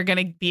and they're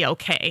going to be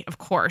okay, of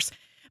course.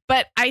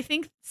 But I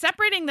think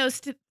separating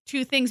those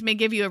two things may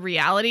give you a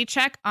reality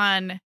check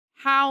on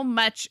how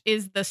much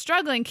is the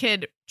struggling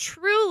kid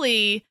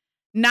truly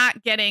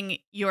not getting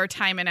your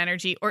time and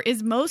energy, or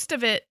is most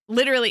of it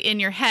literally in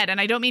your head?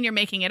 And I don't mean you're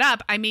making it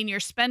up. I mean, you're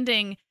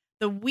spending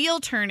the wheel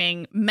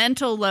turning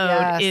mental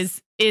load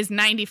is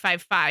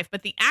 95-5,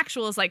 but the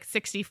actual is like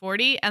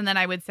 60-40. And then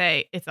I would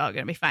say it's all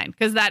going to be fine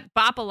because that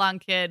bop along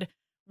kid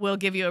will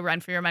give you a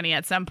run for your money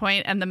at some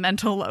point, and the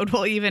mental load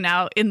will even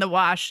out in the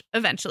wash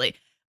eventually.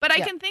 But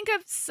I can think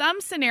of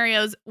some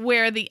scenarios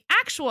where the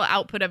actual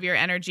output of your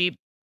energy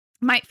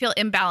might feel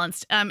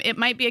imbalanced. It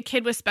might be a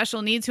kid with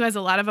special needs who has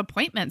a lot of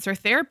appointments or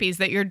therapies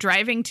that you're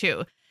driving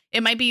to.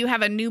 It might be you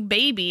have a new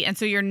baby, and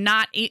so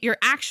you're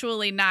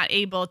actually not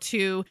able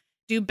to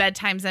do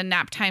bedtimes and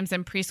nap times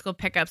and preschool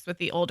pickups with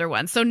the older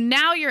ones. So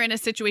now you're in a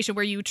situation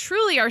where you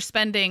truly are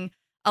spending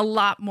a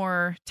lot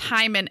more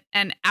time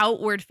and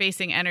outward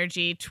facing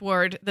energy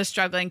toward the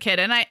struggling kid.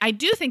 And I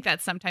do think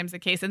that's sometimes the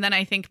case. And then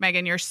I think,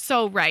 Megan, you're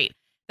so right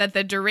that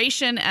the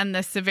duration and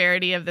the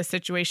severity of the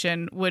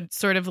situation would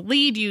sort of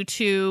lead you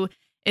to,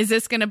 is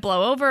this going to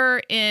blow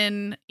over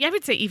in, I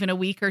would say even a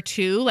week or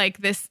two? Like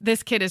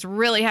this kid is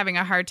really having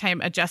a hard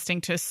time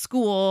adjusting to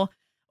school,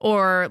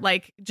 or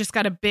like just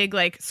got a big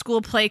like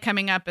school play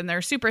coming up and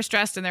they're super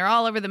stressed and they're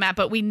all over the map,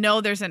 but we know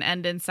there's an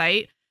end in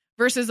sight,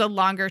 versus a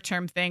longer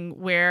term thing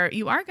where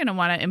you are going to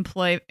want to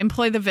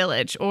employ the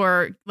village,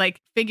 or like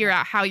figure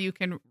out how you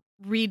can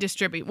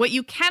redistribute. What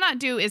you cannot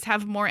do is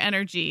have more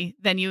energy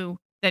than you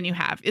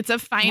have. It's a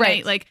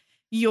finite, like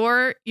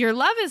your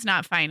love is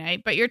not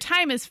finite, but your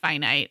time is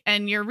finite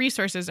and your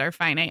resources are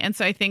finite. And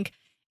so I think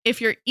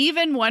if you're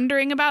even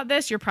wondering about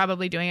this, you're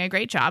probably doing a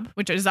great job,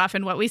 which is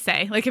often what we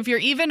say. Like if you're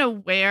even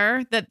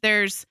aware that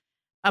there's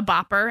a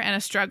bopper and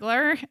a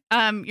struggler,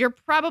 you're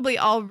probably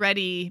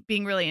already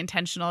being really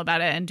intentional about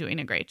it and doing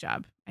a great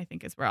job, I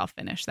think is where I'll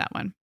finish that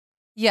one.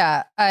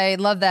 Yeah, I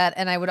love that.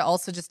 And I would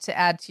also just to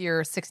add to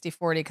your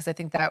 60-40, because I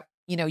think that,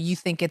 you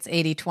think it's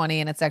 80-20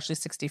 and it's actually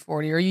 60-40,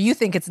 or you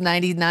think it's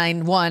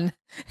 99-1 and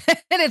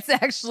it's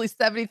actually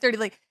 70-30.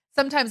 Like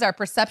sometimes our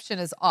perception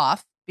is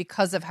off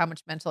because of how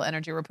much mental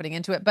energy we're putting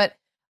into it. But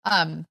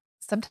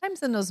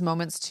sometimes in those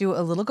moments too,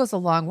 a little goes a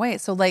long way.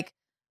 So like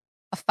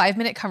a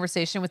 5-minute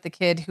conversation with the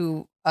kid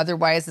who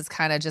otherwise is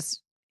kind of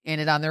just in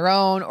it on their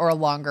own, or a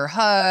longer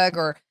hug,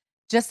 or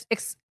just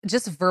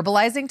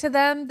verbalizing to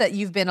them that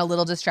you've been a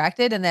little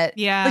distracted, and that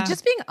like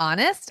just being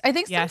honest. I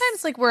think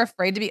sometimes like we're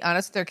afraid to be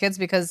honest with our kids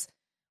because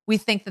we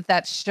think that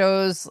that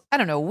shows, I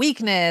don't know,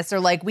 weakness, or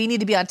like we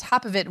need to be on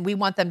top of it and we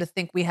want them to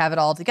think we have it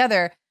all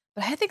together.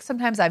 But I think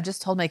sometimes I've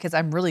just told my kids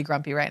I'm really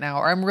grumpy right now,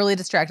 or I'm really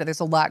distracted. There's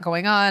a lot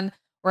going on,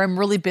 or I'm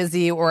really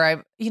busy, or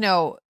I'm,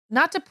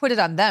 not to put it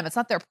on them. It's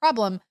not their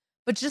problem,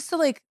 but just to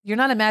like, you're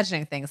not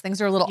imagining things.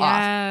 Things are a little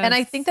off. And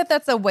I think that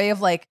that's a way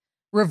of like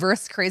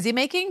reverse crazy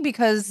making,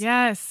 because,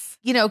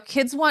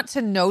 kids want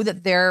to know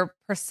that their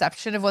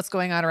perception of what's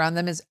going on around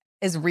them is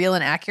real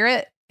and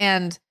accurate.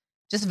 And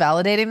just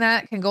validating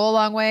that can go a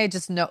long way.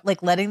 Just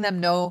letting them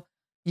know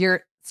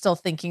you're still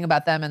thinking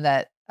about them and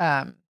that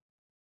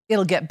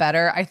it'll get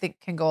better, I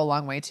think can go a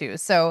long way too.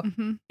 So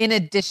in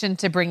addition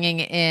to bringing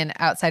in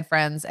outside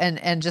friends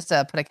and just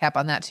to put a cap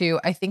on that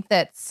too, I think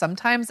that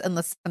sometimes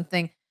unless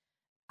something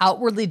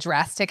outwardly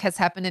drastic has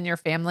happened in your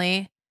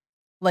family,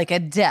 like a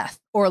death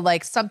or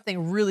like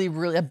something really,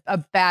 really a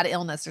bad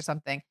illness or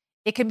something,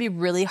 it can be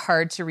really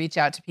hard to reach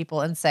out to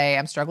people and say,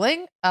 I'm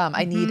struggling.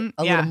 I need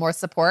a little more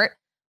support,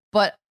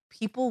 but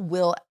people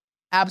will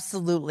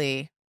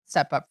absolutely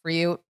step up for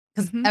you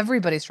because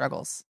everybody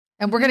struggles.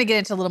 And we're going to get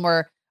into a little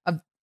more of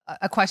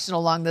a question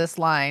along this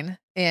line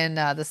in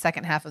the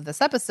second half of this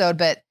episode,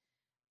 but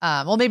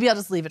maybe I'll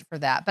just leave it for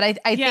that.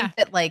 But I think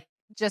that like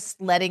just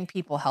letting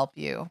people help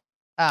you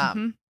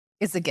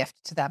is a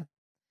gift to them.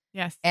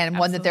 Yes. And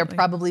one that they're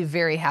probably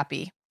very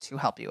happy to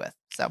help you with.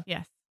 So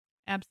yes,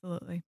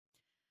 absolutely.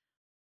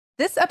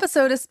 This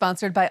episode is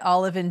sponsored by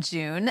Olive and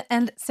June.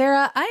 And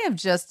Sarah, I am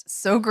just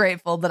so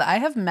grateful that I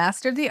have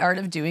mastered the art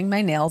of doing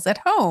my nails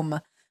at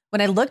home.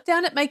 When I look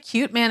down at my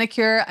cute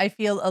manicure, I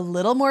feel a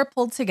little more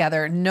pulled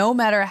together, no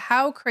matter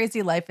how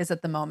crazy life is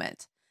at the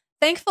moment.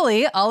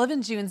 Thankfully, Olive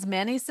and June's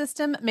Mani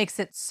system makes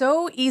it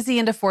so easy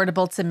and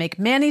affordable to make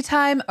Mani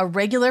time a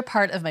regular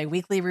part of my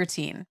weekly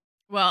routine.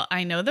 Well,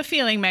 I know the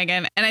feeling,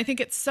 Megan, and I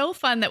think it's so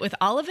fun that with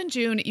Olive and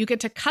June, you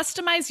get to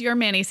customize your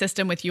Mani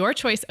system with your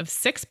choice of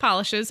 6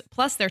 polishes,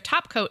 plus their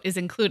top coat is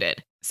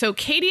included. So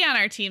Katie on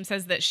our team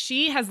says that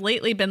she has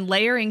lately been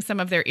layering some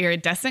of their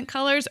iridescent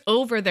colors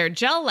over their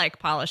gel-like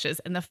polishes,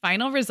 and the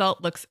final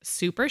result looks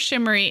super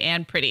shimmery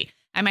and pretty.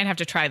 I might have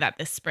to try that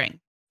this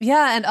spring.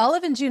 Yeah, and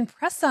Olive and June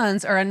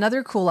press-ons are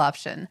another cool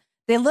option.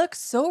 They look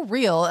so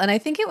real, and I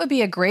think it would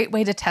be a great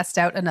way to test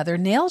out another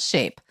nail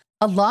shape.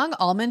 A long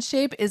almond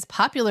shape is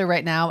popular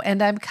right now,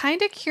 and I'm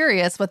kind of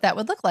curious what that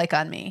would look like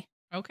on me.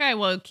 Okay,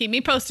 well, keep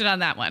me posted on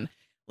that one.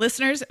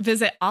 Listeners,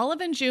 visit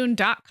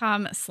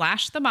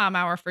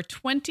oliveandjune.com/themomhour for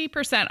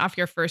 20% off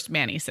your first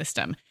Mani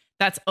system.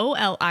 That's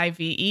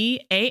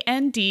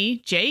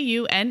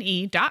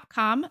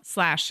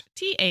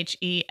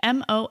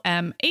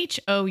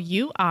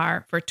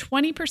oliveandjune.com/THEMOMHOUR for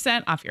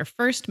 20% off your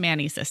first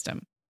Mani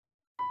system.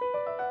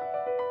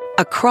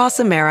 Across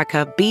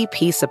America,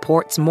 BP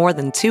supports more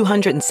than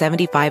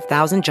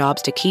 275,000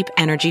 jobs to keep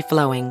energy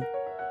flowing.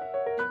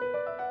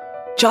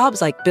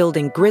 Jobs like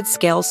building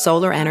grid-scale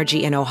solar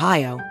energy in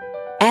Ohio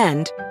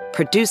and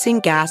producing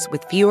gas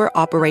with fewer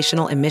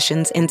operational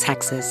emissions in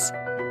Texas.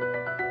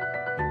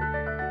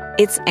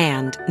 It's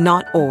and,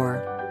 not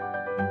or.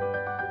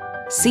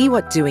 See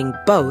what doing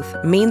both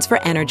means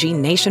for energy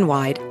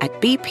nationwide at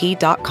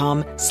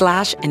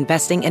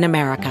bp.com/investing in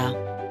America.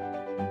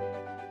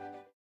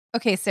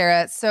 Okay,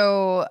 Sarah.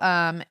 So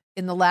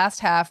in the last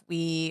half,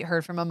 we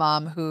heard from a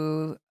mom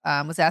who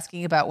was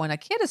asking about when a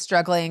kid is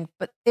struggling,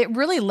 but it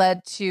really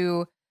led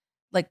to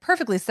like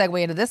perfectly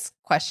segue into this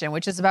question,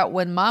 which is about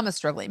when mom is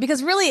struggling.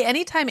 Because really,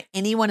 anytime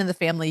anyone in the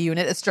family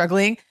unit is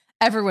struggling,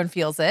 everyone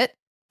feels it.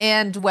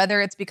 And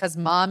whether it's because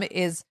mom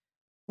is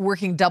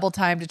working double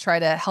time to try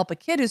to help a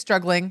kid who's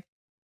struggling,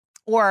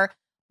 or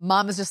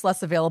mom is just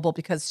less available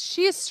because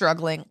she's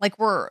struggling, like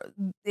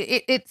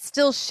it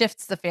still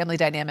shifts the family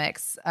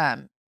dynamics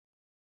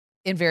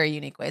in very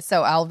unique ways.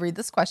 So I'll read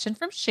this question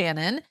from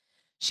Shannon.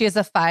 She has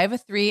a 5, a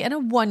 3, and a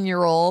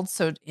 1-year-old,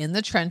 so in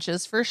the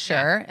trenches for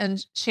sure. Yeah.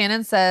 And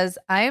Shannon says,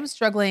 I am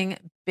struggling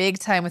big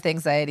time with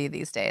anxiety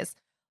these days.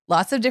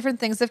 Lots of different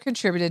things have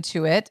contributed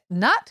to it.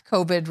 Not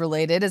COVID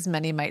related, as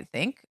many might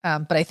think,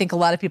 but I think a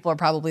lot of people are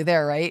probably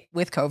there, right,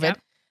 with COVID. Yep.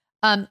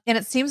 And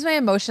it seems my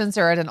emotions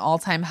are at an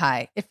all-time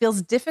high. It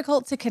feels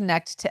difficult to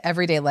connect to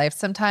everyday life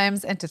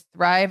sometimes and to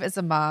thrive as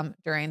a mom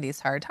during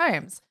these hard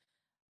times.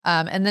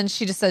 And then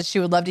she just says she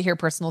would love to hear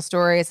personal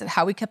stories and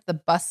how we kept the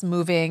bus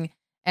moving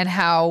and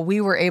how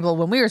we were able,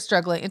 when we were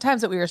struggling, in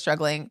times that we were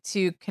struggling,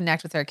 to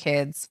connect with our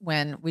kids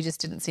when we just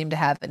didn't seem to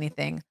have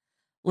anything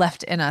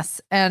left in us.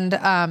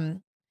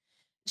 And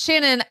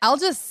Shannon, I'll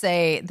just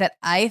say that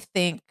I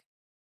think,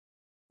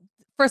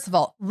 first of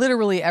all,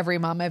 literally every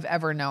mom I've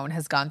ever known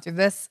has gone through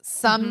this.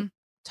 Some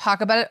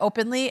talk about it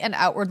openly and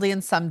outwardly,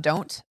 and some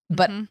don't.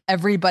 But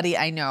everybody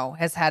I know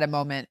has had a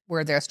moment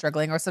where they're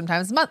struggling, or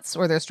sometimes months,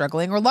 or they're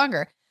struggling, or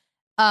longer.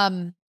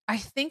 I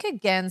think,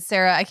 again,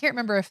 Sarah, I can't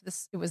remember if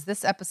it was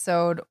this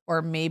episode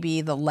or maybe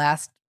the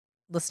last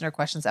listener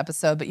questions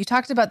episode, but you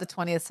talked about the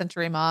 20th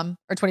century mom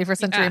or 21st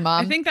century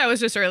mom. I think that was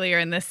just earlier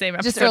in this same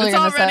episode. Just earlier it's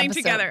all in this running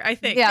episode. Together, I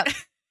think. Yeah.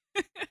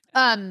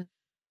 And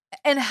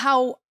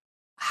how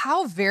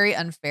very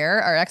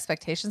unfair our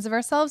expectations of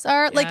ourselves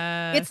are. Like,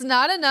 it's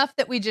not enough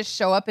that we just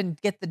show up and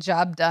get the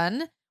job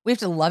done. we have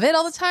to love it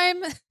all the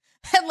time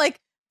and like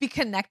be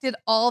connected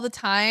all the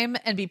time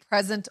and be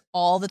present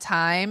all the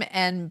time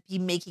and be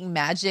making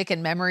magic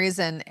and memories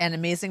and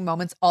amazing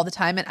moments all the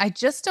time. And I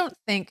just don't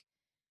think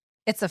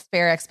it's a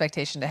fair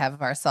expectation to have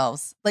of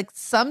ourselves. Like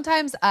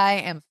sometimes I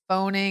am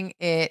phoning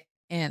it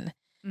in.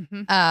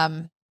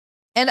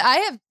 And I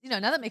have, now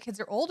that my kids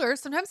are older,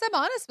 sometimes I'm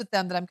honest with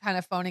them that I'm kind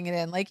of phoning it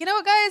in. Like, you know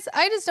what, guys,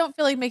 I just don't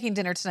feel like making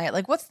dinner tonight.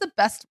 Like, what's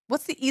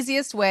the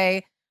easiest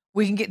way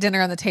we can get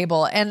dinner on the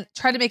table, and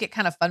try to make it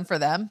kind of fun for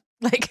them.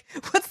 Like,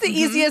 what's the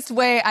easiest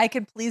way I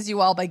can please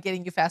you all by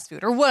getting you fast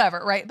food or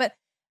whatever, right? But,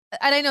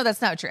 and I know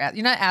that's not what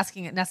you're not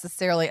asking it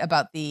necessarily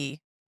about the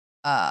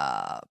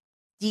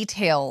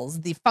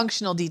details, the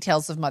functional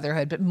details of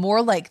motherhood, but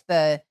more like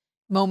the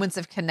moments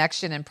of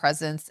connection and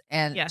presence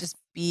and just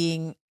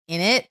being in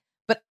it.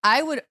 But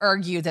I would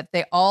argue that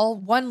they all,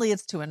 one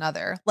leads to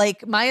another.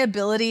 Like my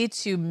ability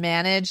to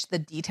manage the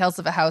details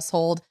of a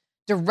household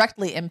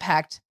directly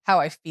impact how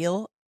I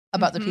feel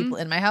about the people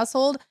in my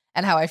household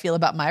and how I feel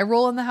about my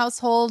role in the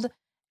household.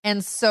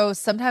 And so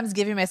sometimes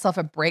giving myself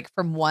a break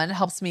from one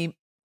helps me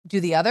do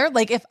the other.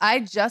 Like if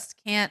I just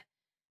can't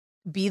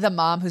be the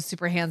mom who's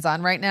super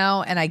hands-on right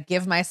now, and I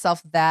give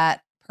myself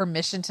that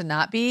permission to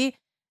not be,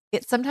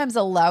 it sometimes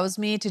allows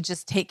me to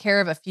just take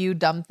care of a few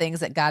dumb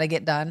things that got to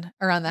get done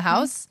around the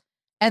house.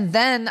 And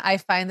then I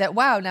find that,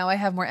 wow, now I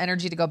have more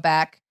energy to go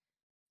back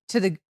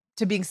to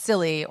being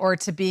silly or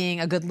to being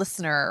a good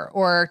listener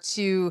or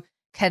to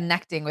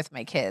connecting with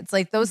my kids.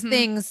 Like those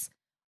things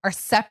are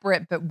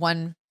separate, but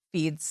one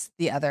feeds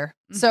the other.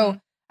 So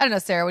I don't know,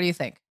 Sarah, what do you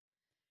think?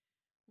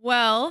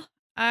 Well,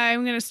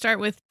 I'm going to start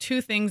with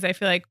two things I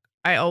feel like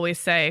I always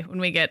say when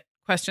we get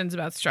questions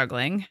about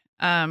struggling.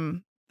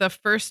 The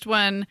first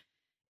one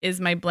is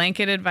my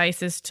blanket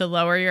advice is to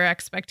lower your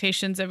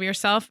expectations of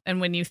yourself.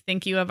 And when you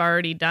think you have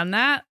already done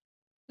that,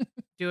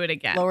 do it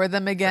again. Lower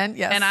them again.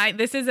 Yes. And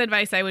this is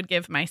advice I would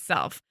give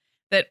myself,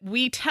 that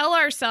we tell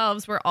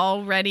ourselves we're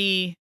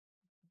already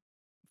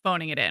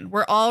phoning it in.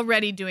 We're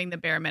already doing the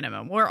bare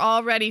minimum. We're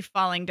already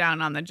falling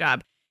down on the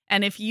job.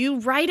 And if you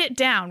write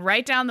down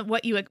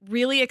what you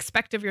really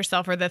expect of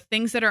yourself or the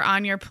things that are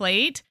on your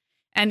plate.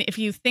 And if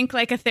you think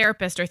like a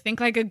therapist or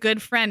think like a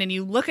good friend and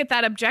you look at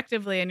that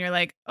objectively and you're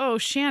like, oh,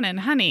 Shannon,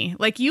 honey,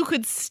 like you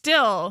could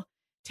still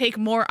take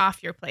more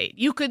off your plate.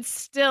 You could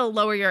still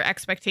lower your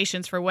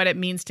expectations for what it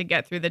means to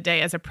get through the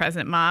day as a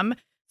present mom.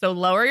 So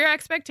lower your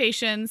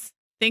expectations,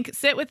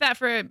 sit with that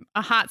for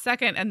a hot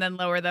second and then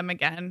lower them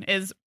again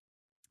is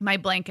my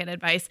blanket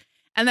advice.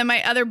 And then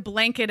my other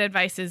blanket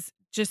advice is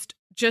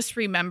just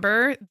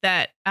remember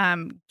that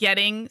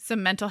getting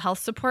some mental health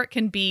support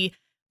can be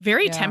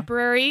very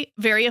temporary,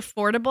 very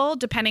affordable,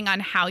 depending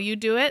on how you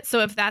do it. So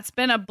if that's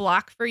been a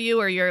block for you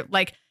or you're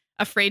like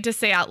afraid to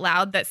say out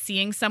loud that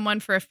seeing someone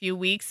for a few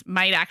weeks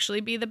might actually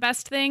be the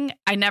best thing,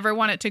 I never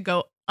want it to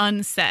go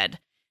unsaid.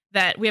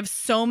 That we have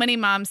so many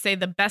moms say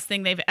the best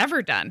thing they've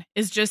ever done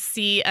is just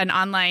see an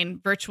online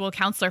virtual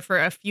counselor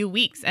for a few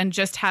weeks and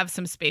just have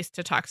some space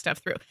to talk stuff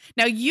through.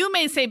 Now, you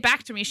may say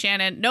back to me,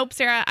 Shannon, nope,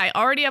 Sarah, I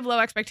already have low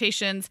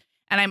expectations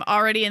and I'm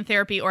already in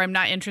therapy or I'm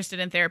not interested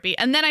in therapy.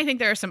 And then I think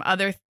there are some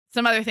other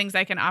things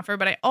I can offer,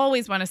 but I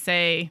always want to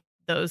say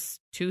those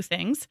two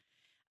things.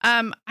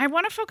 I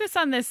want to focus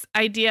on this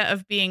idea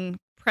of being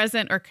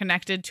present or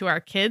connected to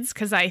our kids,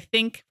 because I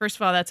think, first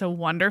of all, that's a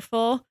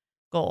wonderful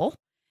goal.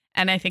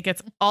 And I think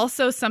it's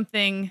also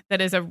something that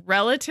is a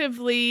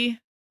relatively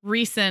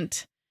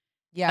recent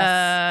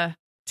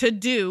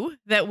to-do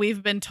that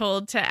we've been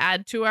told to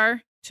add to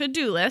our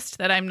to-do list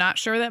that I'm not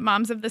sure that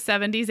moms of the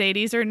 70s,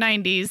 80s, or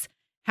 90s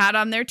had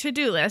on their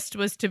to-do list,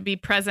 was to be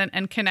present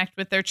and connect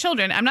with their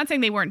children. I'm not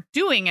saying they weren't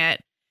doing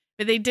it,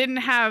 but they didn't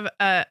have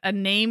a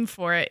name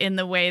for it in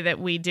the way that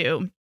we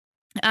do.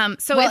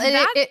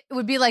 It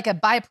would be like a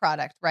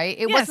byproduct, right?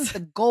 It wasn't the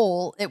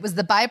goal. It was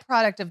the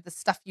byproduct of the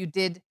stuff you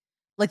did,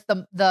 like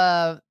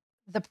the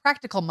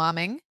practical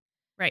momming.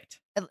 Right.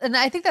 And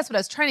I think that's what I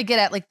was trying to get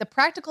at. Like the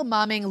practical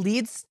momming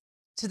leads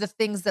to the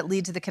things that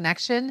lead to the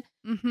connection.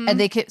 And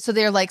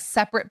they're like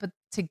separate but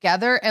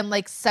together, and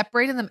like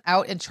separating them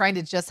out and trying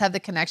to just have the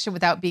connection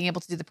without being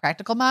able to do the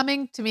practical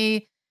momming, to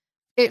me,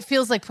 it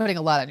feels like putting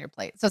a lot on your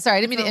plate. So sorry,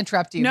 I didn't mean to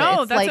interrupt you.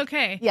 No, that's like,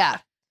 okay. Yeah.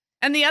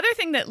 And the other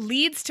thing that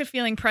leads to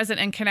feeling present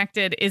and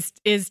connected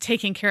is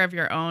taking care of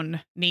your own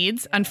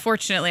needs.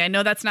 Unfortunately, I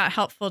know that's not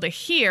helpful to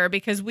hear,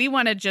 because we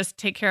want to just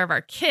take care of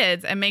our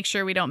kids and make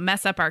sure we don't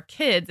mess up our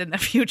kids in the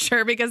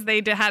future because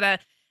they had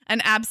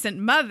an absent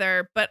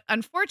mother. But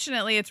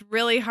unfortunately, it's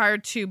really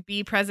hard to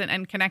be present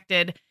and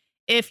connected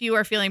if you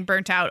are feeling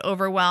burnt out,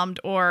 overwhelmed,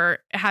 or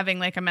having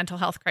like a mental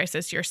health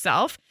crisis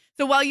yourself.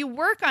 So while you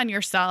work on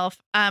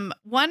yourself,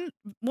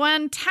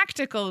 one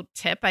tactical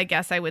tip, I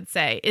guess I would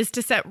say, is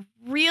to set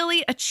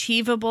really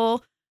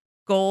achievable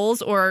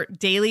goals or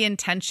daily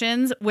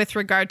intentions with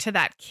regard to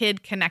that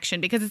kid connection,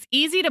 because it's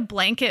easy to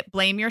blanket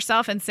blame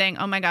yourself and saying,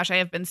 oh my gosh, I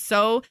have been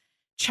so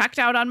checked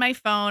out on my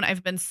phone.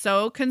 I've been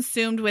so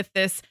consumed with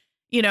this,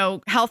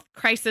 health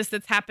crisis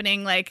that's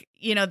happening, like,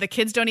 the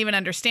kids don't even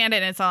understand it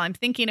and it's all I'm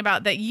thinking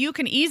about, that you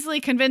can easily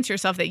convince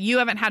yourself that you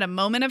haven't had a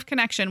moment of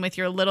connection with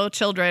your little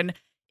children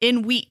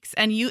in weeks.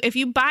 And if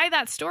you buy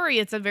that story,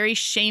 it's a very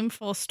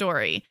shameful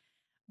story.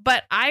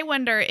 But I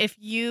wonder if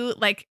you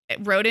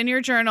wrote in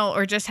your journal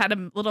or just had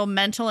a little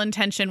mental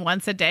intention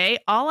once a day,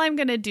 all I'm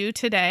going to do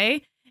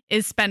today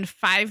is spend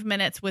 5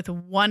 minutes with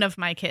one of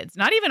my kids,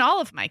 not even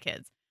all of my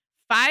kids,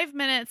 5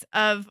 minutes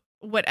of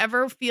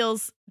whatever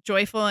feels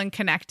joyful and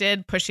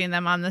connected, pushing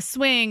them on the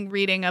swing,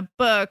 reading a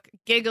book,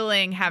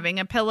 giggling, having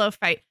a pillow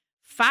fight,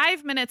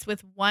 5 minutes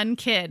with one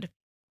kid.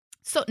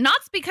 So not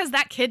because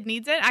that kid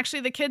needs it.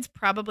 Actually, the kid's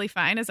probably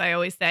fine, as I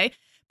always say,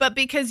 but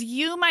because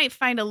you might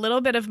find a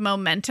little bit of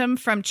momentum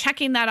from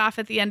checking that off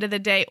at the end of the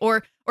day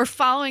or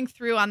following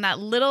through on that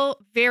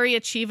little, very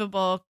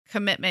achievable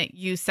commitment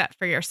you set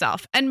for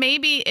yourself. And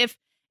maybe if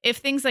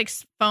things like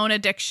phone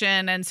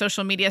addiction and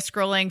social media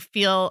scrolling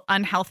feel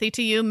unhealthy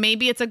to you,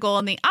 maybe it's a goal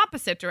in the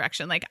opposite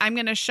direction. Like, I'm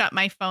going to shut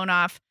my phone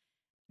off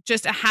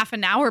just a half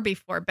an hour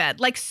before bed.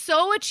 Like,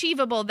 so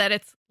achievable that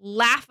it's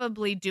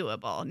laughably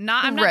doable.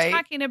 I'm not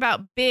talking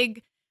about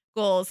big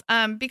goals,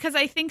 because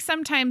I think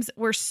sometimes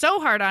we're so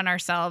hard on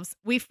ourselves,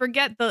 we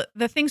forget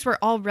the things we're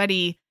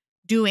already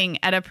doing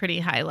at a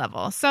pretty high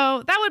level.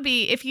 So that would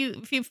be, if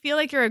you feel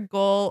like you're a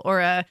goal or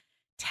a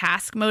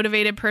task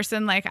motivated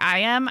person like I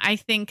am, I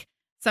think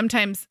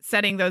sometimes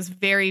setting those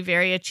very,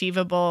 very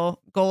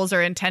achievable goals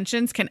or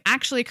intentions can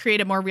actually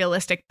create a more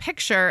realistic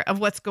picture of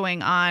what's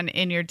going on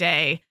in your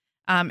day,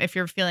 if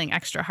you're feeling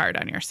extra hard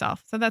on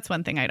yourself. So that's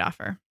one thing I'd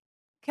offer.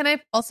 Can I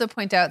also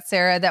point out,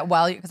 Sarah, that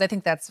because I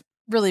think that's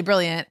really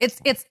brilliant,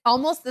 it's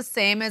almost the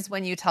same as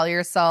when you tell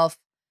yourself,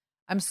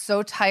 I'm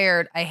so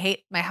tired. I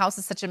hate, my house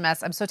is such a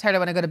mess. I'm so tired. I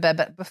want to go to bed.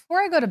 But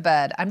before I go to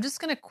bed, I'm just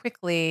going to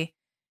quickly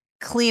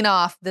clean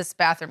off this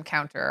bathroom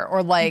counter,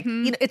 or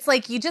it's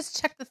like you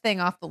just check the thing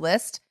off the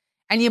list,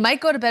 and you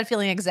might go to bed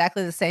feeling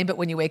exactly the same. But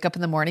when you wake up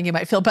in the morning, you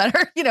might feel better,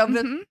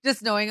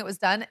 just knowing it was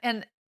done.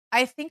 And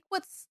I think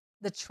what's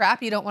the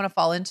trap you don't want to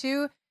fall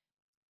into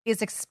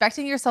is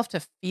expecting yourself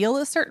to feel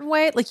a certain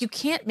way. Like, you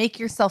can't make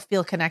yourself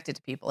feel connected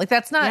to people. Like,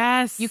 that's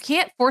not, you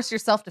can't force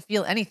yourself to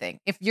feel anything.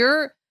 If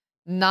you're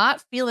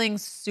not feeling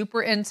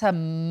super into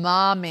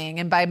momming,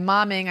 and by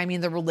momming, I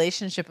mean the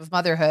relationship of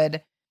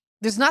motherhood,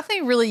 there's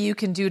nothing really you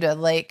can do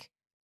to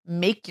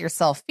make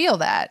yourself feel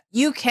that.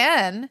 You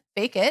can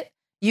fake it.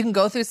 You can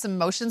go through some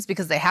motions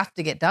because they have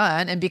to get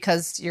done, and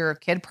because your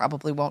kid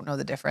probably won't know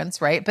the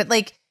difference, right? But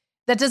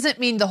that doesn't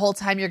mean the whole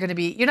time you're not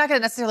going to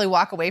necessarily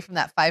walk away from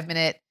that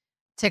 5-minute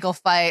tickle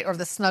fight or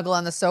the snuggle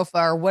on the sofa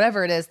or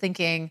whatever it is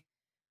thinking,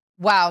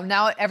 wow,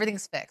 now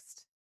everything's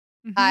fixed.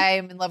 Mm-hmm.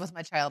 I'm in love with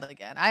my child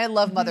again. I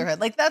love motherhood.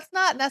 That's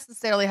not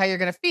necessarily how you're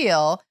going to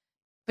feel,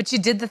 but you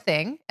did the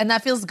thing, and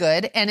that feels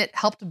good. And it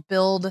helped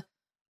build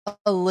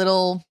a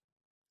little,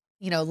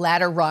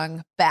 ladder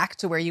rung back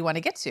to where you want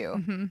to get to.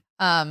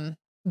 Mm-hmm.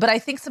 But I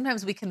think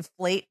sometimes we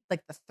conflate the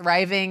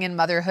thriving in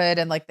motherhood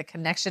and the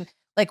connection.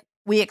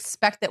 We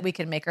expect that we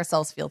can make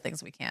ourselves feel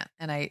things we can't.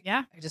 And I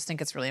just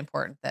think it's really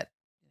important to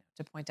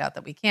point out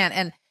that we can.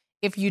 And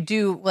if you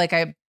do,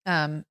 I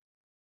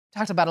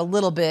talked about a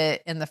little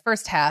bit in the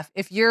first half,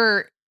 if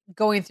you're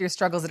going through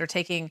struggles that are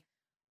taking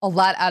a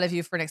lot out of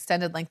you for an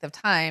extended length of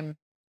time,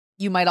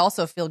 you might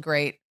also feel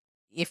great,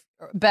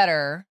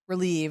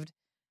 relieved,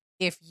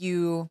 if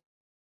you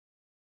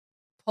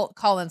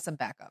call in some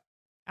backup.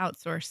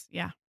 Outsource.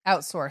 Yeah.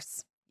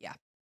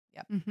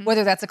 Mm-hmm.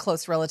 Whether that's a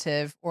close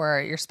relative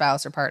or your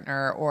spouse or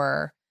partner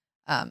or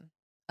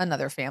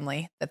another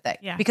family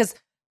because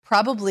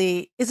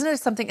probably, isn't it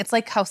something, it's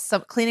like how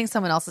cleaning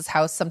someone else's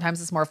house sometimes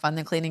is more fun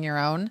than cleaning your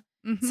own.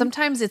 Mm-hmm.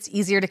 Sometimes it's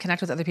easier to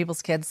connect with other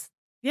people's kids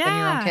than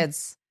your own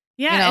kids.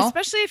 Yeah,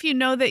 especially if you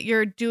know that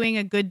you're doing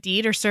a good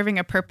deed or serving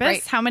a purpose.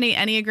 Right. How many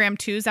Enneagram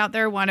 2s out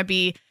there want to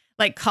be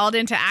called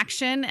into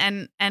action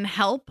and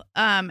help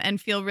and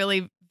feel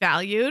really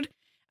valued?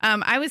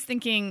 I was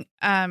thinking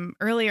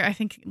earlier, I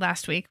think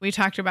last week, we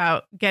talked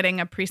about getting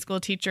a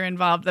preschool teacher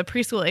involved. The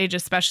preschool age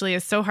especially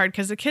is so hard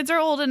because the kids are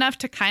old enough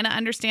to kind of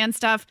understand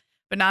stuff,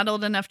 but not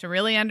old enough to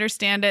really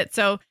understand it.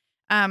 So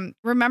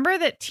remember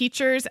that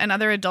teachers and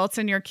other adults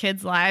in your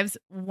kids' lives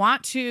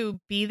want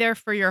to be there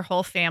for your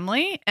whole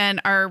family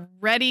and are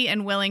ready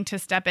and willing to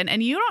step in.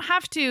 And you don't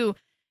have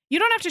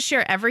to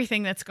share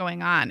everything that's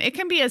going on. It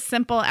can be as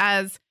simple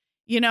as,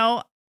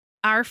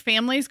 our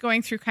family's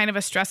going through kind of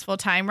a stressful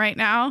time right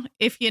now.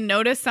 If you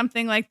notice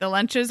something like the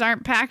lunches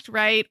aren't packed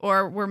right,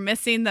 or we're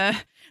missing the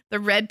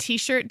red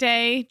t-shirt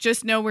day,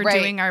 just know we're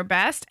doing our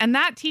best. And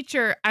that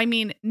teacher,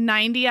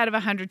 90 out of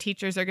 100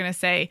 teachers are going to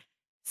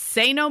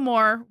say no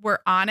more. We're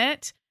on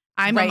it.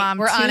 I'm a mom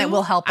too. We're on it.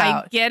 We'll help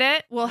out. I get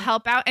it. We'll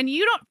help out. And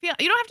you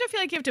don't have to feel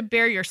like you have to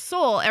bare your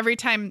soul every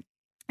time.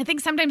 I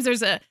think sometimes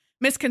there's a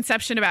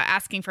misconception about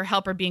asking for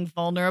help or being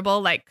vulnerable,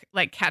 like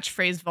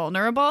catchphrase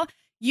vulnerable.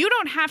 You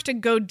don't have to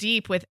go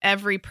deep with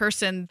every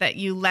person that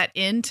you let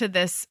into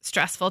this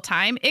stressful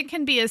time. It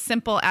can be as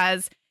simple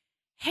as,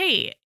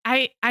 hey,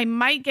 I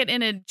might get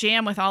in a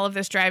jam with all of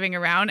this driving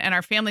around and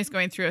our family's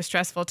going through a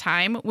stressful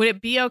time. Would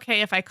it be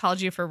okay if I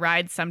called you for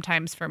rides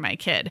sometimes for my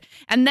kid?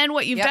 And then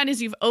what you've done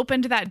is you've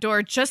opened that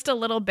door just a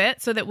little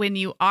bit so that when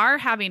you are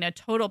having a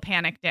total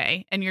panic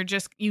day and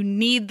you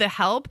need the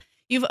help,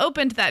 you've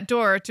opened that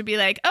door to be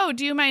like, oh,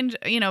 do you mind,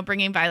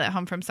 bringing Violet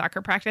home from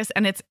soccer practice?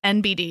 And it's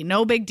NBD,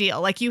 no big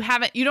deal. Like you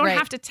don't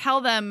have to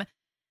tell them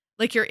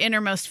like your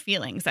innermost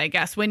feelings, I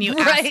guess, when you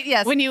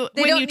ask, when you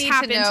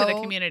tap into the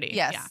community.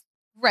 Yes. Yeah.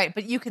 Right.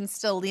 But you can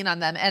still lean on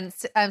them. And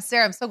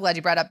Sarah, I'm so glad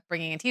you brought up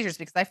bringing in teachers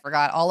because I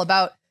forgot all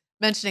about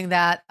mentioning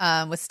that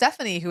with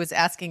Stephanie, who was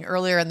asking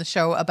earlier in the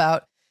show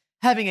about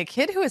having a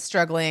kid who is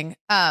struggling.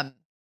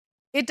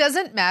 It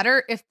doesn't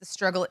matter if the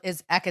struggle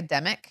is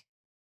academic.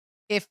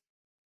 If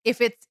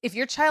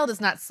your child is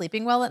not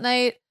sleeping well at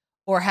night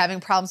or having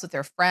problems with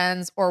their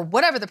friends or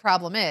whatever the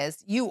problem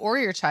is, you or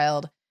your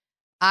child,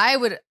 I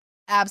would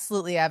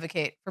absolutely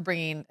advocate for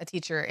bringing a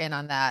teacher in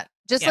on that.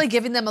 Just like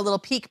giving them a little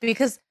peek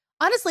because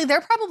honestly, they're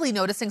probably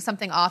noticing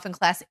something off in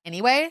class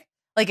anyway.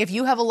 Like if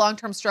you have a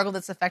long-term struggle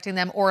that's affecting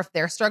them or if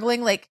they're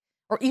struggling,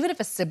 or even if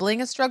a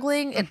sibling is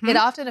struggling, it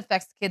often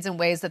affects kids in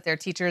ways that their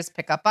teachers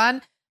pick up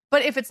on.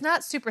 But if it's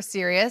not super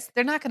serious,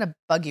 they're not going to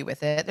bug you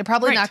with it. They're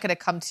probably not going to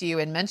come to you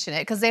and mention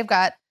it because they've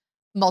got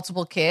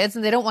multiple kids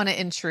and they don't want to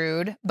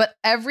intrude. But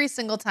every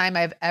single time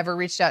I've ever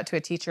reached out to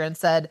a teacher and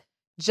said,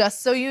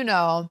 just so you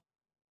know,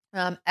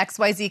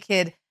 XYZ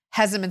kid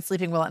hasn't been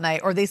sleeping well at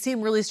night, or they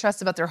seem really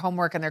stressed about their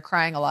homework and they're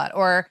crying a lot,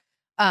 or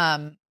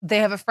they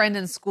have a friend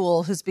in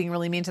school who's being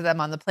really mean to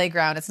them on the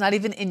playground. It's not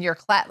even in your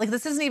class. Like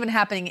this isn't even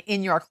happening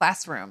in your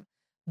classroom,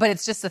 but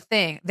it's just a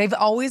thing. They've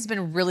always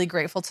been really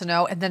grateful to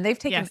know. And then they've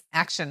taken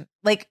action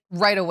like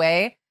right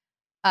away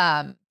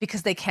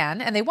because they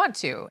can and they want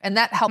to. And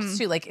that helps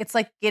too. Like it's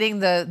like getting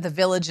the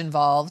village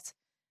involved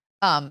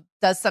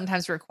does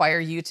sometimes require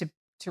you to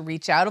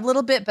reach out a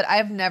little bit, but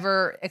I've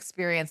never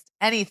experienced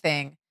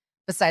anything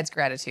besides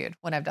gratitude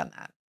when I've done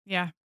that.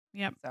 Yeah.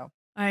 Yep. So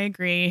I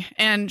agree.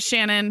 And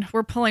Shannon,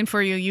 we're pulling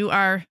for you. You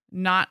are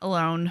not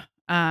alone.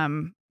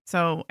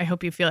 So I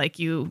hope you feel like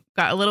you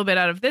got a little bit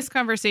out of this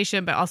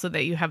conversation, but also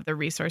that you have the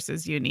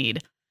resources you need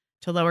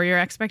to lower your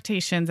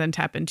expectations and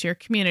tap into your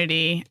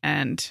community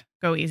and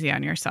go easy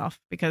on yourself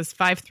because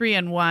 5, 3,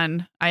 and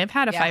 1, I have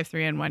had a 5,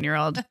 3, and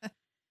 1-year-old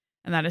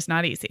and that is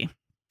not easy.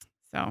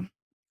 So,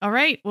 all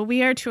right. Well,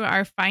 we are to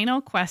our final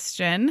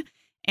question.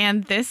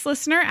 And this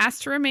listener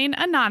asked to remain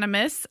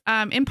anonymous,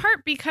 in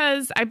part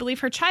because I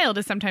believe her child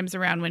is sometimes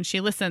around when she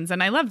listens.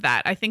 And I love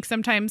that. I think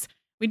sometimes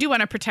we do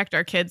want to protect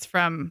our kids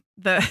from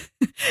the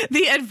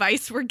the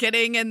advice we're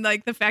getting and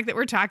like the fact that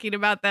we're talking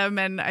about them.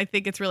 And I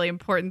think it's really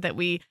important that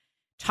we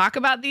talk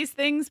about these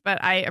things.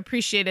 But I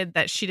appreciated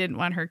that she didn't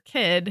want her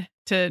kid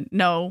to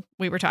know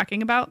we were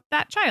talking about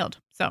that child.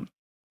 So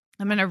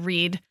I'm going to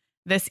read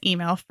this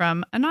email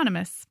from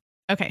Anonymous.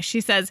 Okay,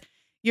 she says,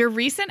 your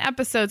recent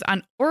episodes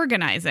on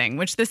organizing,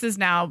 which this is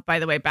now, by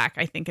the way, back,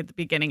 I think at the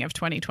beginning of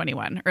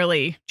 2021,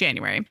 early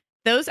January.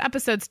 Those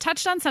episodes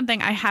touched on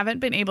something I haven't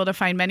been able to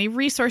find many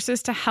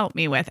resources to help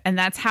me with, and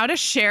that's how to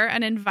share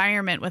an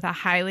environment with a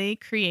highly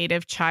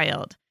creative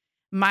child.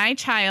 My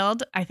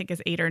child, I think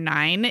is 8 or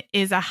 9,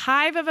 is a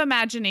hive of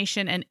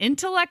imagination and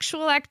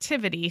intellectual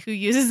activity who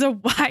uses a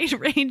wide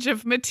range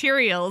of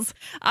materials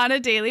on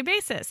a daily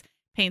basis.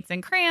 Paints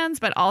and crayons,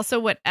 but also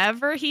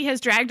whatever he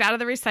has dragged out of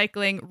the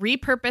recycling,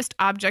 repurposed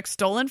objects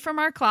stolen from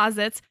our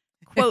closets,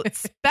 quote,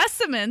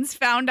 specimens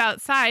found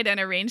outside and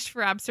arranged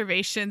for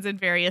observations and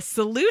various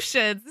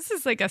solutions. This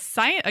is like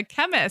a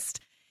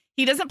chemist.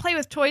 He doesn't play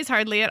with toys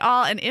hardly at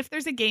all. And if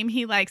there's a game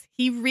he likes,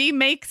 he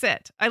remakes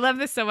it. I love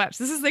this so much.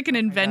 This is like an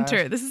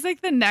inventor. This is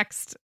like the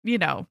next,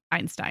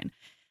 Einstein.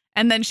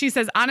 And then she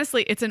says,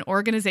 honestly, it's an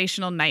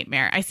organizational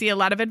nightmare. I see a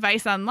lot of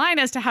advice online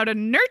as to how to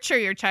nurture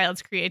your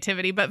child's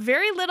creativity, but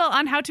very little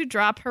on how to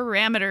draw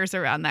parameters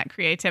around that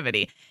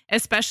creativity,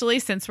 especially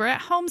since we're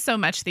at home so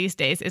much these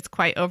days. It's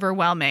quite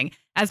overwhelming.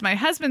 As my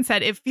husband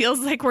said, it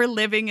feels like we're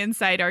living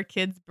inside our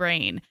kid's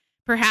brain.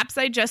 Perhaps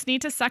I just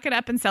need to suck it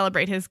up and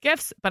celebrate his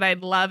gifts, but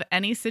I'd love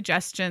any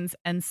suggestions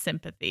and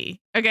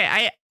sympathy.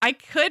 Okay, I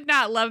could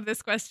not love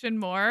this question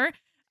more.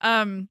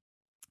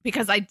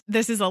 Because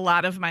this is a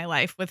lot of my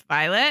life with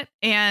Violet.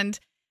 And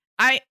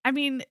I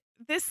mean,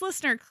 this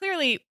listener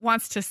clearly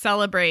wants to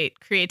celebrate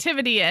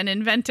creativity and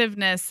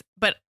inventiveness,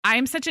 but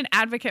I'm such an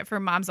advocate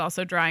for moms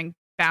also drawing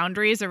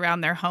boundaries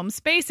around their home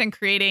space and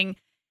creating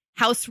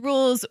house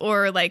rules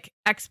or like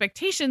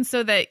expectations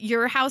so that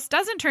your house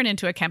doesn't turn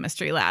into a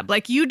chemistry lab.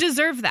 Like you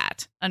deserve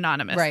that,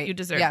 Anonymous. Right. You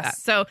deserve that.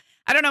 So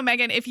I don't know,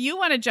 Megan, if you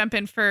want to jump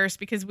in first,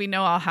 because we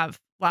know I'll have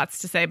lots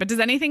to say, but does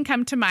anything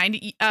come to mind?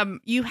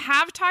 You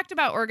have talked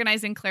about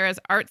organizing Clara's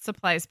art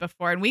supplies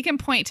before, and we can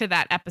point to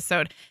that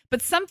episode,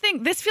 but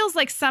this feels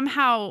like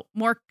somehow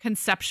more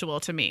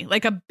conceptual to me,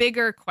 like a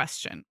bigger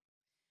question.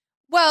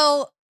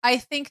 Well, I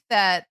think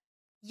that,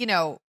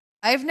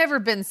 I've never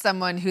been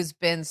someone who's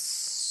been,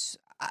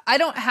 I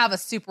don't have a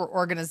super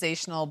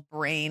organizational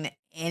brain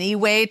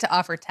anyway to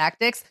offer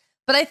tactics,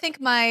 but I think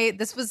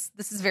this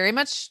is very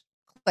much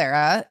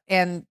Clara,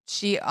 and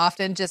she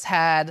often just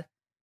had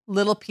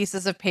little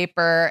pieces of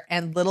paper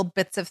and little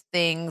bits of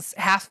things,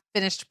 half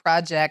finished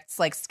projects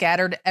like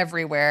scattered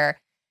everywhere.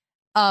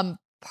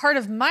 Part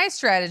of my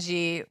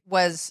strategy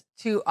was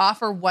to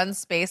offer one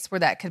space where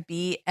that could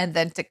be, and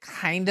then to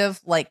kind of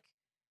like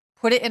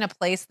put it in a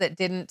place that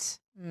didn't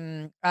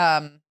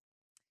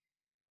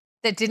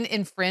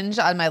infringe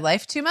on my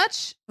life too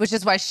much, which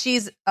is why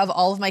she's, of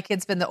all of my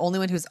kids, been the only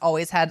one who's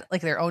always had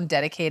like their own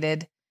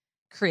dedicated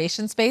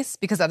creation space,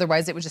 because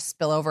otherwise it would just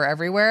spill over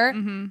everywhere.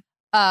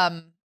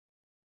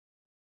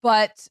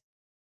 But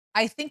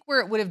I think where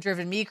it would have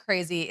driven me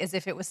crazy is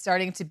if it was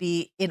starting to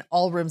be in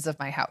all rooms of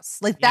my house.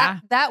 Like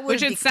that would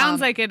Which it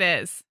sounds like it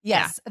is.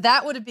 Yes,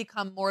 that would have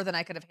become more than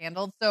I could have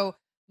handled. So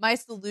my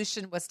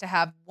solution was to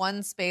have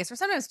one space, or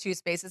sometimes two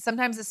spaces,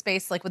 sometimes a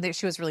space like when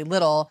she was really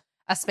little,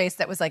 a space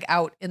that was like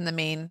out in the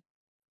main,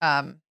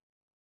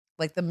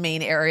 like the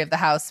main area of the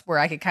house where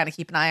I could kind of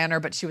keep an eye on her,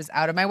 but she was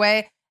out of my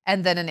way.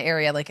 And then an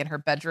area like in her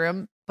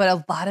bedroom. But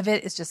a lot of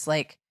it is just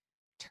like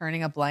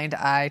turning a blind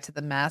eye to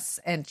the mess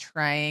and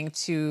trying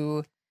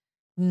to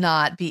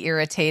not be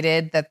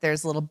irritated that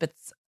there's little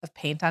bits of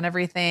paint on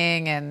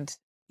everything. And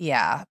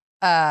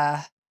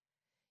I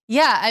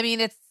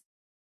mean,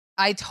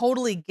 I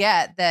totally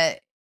get that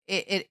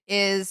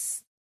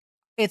it's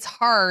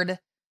hard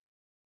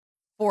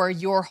for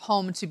your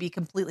home to be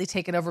completely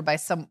taken over by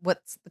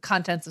what's the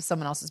contents of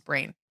someone else's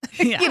brain,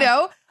 you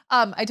know?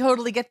 I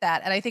totally get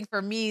that. And I think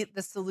for me,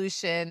 the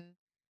solution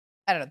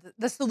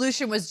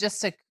was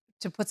just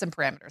to put some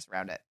parameters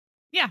around it.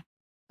 Yeah.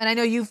 And I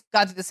know you've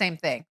gone through the same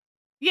thing.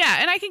 Yeah,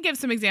 and I can give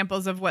some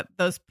examples of what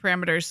those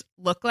parameters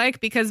look like,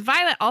 because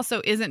Violet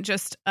also isn't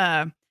just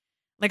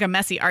like a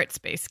messy art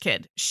space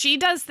kid. She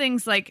does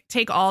things like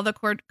take all the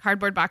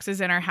cardboard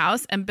boxes in her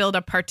house and build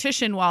a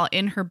partition wall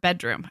in her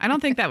bedroom. I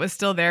don't think that was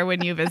still there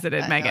when you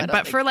visited, Megan,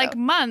 but for like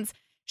months,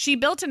 she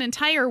built an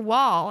entire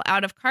wall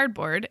out of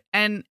cardboard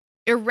and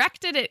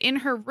erected it in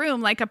her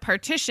room like a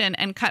partition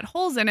and cut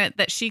holes in it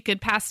that she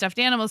could pass stuffed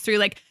animals through.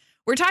 Like,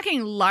 we're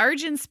talking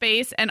large in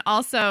space, and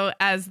also,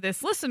 as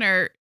this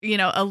listener,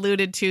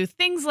 alluded to,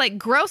 things like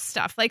gross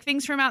stuff, like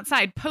things from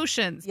outside,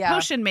 potions,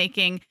 potion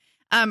making,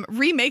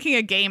 remaking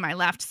a game. I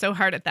laughed so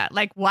hard at that.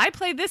 Like, why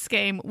play this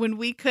game when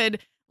we could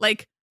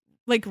like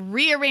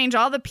rearrange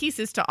all the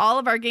pieces to all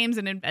of our games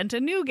and invent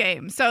a new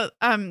game? So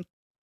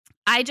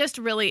I just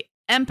really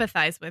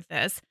empathize with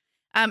this.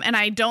 And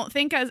I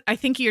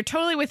think you're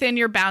totally within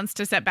your bounds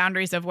to set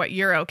boundaries of what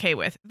you're okay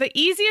with. The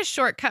easiest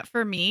shortcut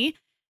for me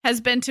has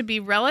been to be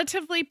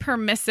relatively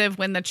permissive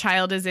when the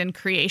child is in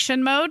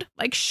creation mode.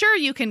 Like, sure,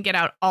 you can get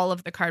out all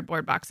of the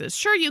cardboard boxes.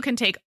 Sure, you can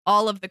take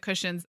all of the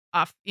cushions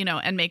off,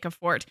 and make a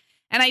fort.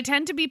 And I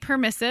tend to be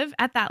permissive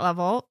at that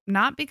level,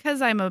 not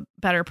because I'm a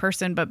better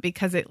person, but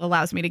because it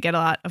allows me to get a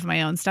lot of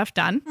my own stuff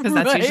done. Because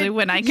that's usually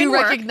when I can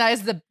work.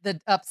 Recognize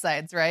the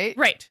upsides, right?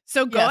 Right.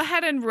 So go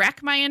ahead and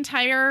wreck my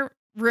entire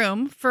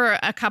room for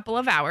a couple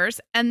of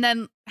hours, and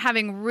then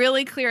having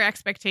really clear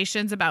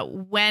expectations about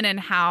when and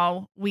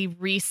how we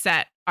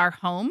reset our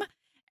home.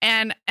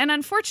 And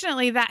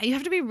unfortunately, that you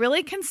have to be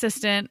really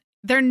consistent.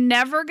 They're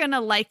never going to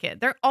like it.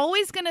 They're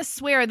always going to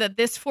swear that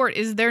this fort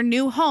is their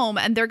new home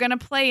and they're going to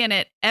play in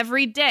it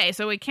every day.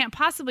 So we can't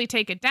possibly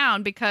take it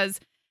down because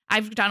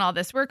I've done all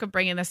this work of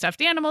bringing the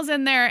stuffed animals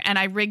in there, and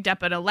I rigged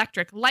up an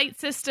electric light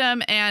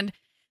system. And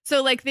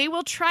so like they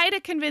will try to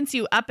convince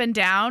you up and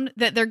down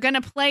that they're going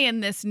to play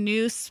in this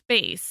new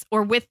space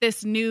or with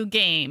this new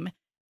game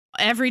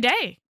every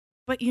day.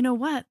 But you know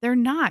what? They're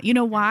not. You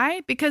know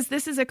why? Because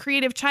this is a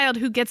creative child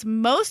who gets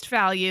most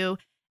value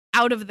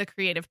out of the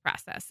creative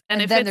process.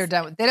 And then they're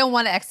done. They don't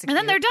want to execute. And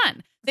then they're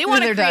done. They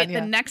want to create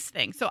the next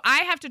thing. So I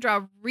have to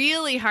draw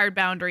really hard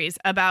boundaries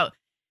about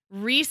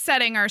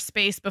resetting our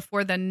space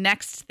before the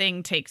next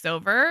thing takes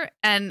over.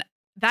 And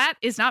that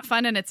is not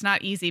fun, and it's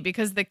not easy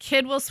because the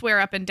kid will swear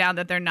up and down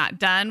that they're not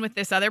done with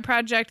this other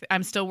project.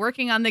 I'm still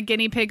working on the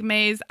guinea pig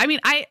maze. I mean,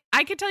 I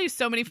could tell you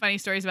so many funny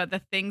stories about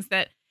the things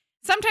that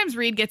sometimes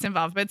Reed gets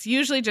involved, but it's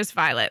usually just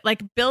Violet.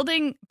 Like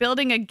building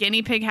a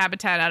guinea pig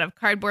habitat out of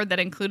cardboard that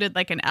included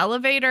like an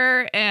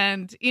elevator,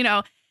 and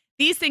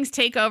these things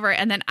take over,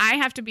 and then I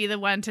have to be the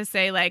one to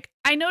say, like,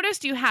 I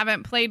noticed you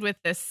haven't played with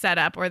this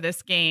setup or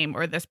this game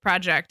or this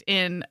project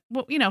in,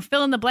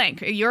 fill in the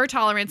blank. Your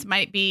tolerance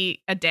might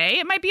be a day.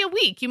 It might be a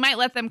week. You might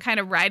let them kind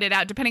of ride it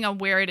out depending on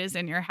where it is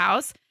in your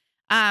house.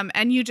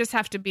 And you just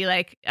have to be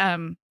like,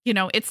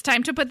 it's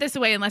time to put this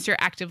away unless you're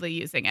actively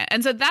using it.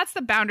 And so that's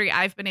the boundary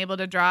I've been able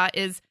to draw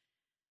is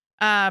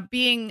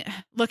looking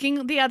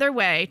the other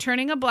way,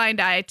 turning a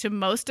blind eye to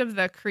most of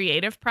the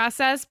creative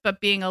process,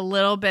 but being a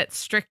little bit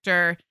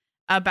stricter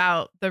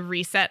about the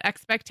reset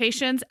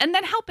expectations and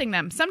then helping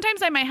them.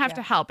 Sometimes I might have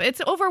to help.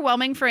 It's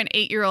overwhelming for an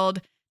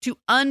 8-year-old to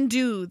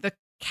undo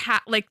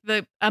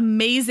the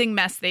amazing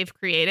mess they've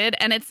created.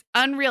 And it's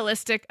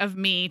unrealistic of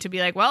me to be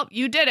like, well,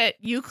 you did it.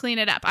 You clean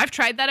it up. I've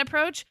tried that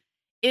approach.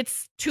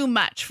 It's too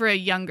much for a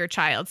younger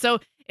child. So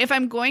if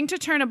I'm going to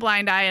turn a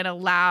blind eye and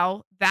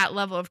allow that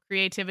level of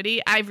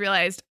creativity, I've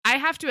realized I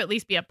have to at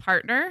least be a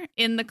partner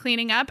in the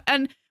cleaning up.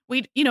 And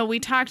we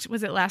talked,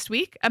 was it last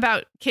week,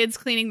 about kids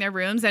cleaning their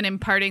rooms and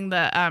imparting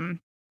the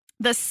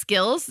the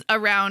skills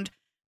around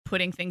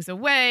putting things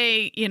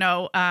away,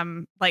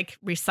 like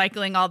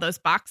recycling all those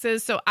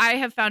boxes. So I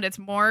have found it's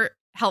more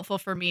helpful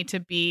for me to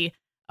be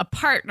a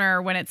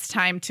partner when it's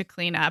time to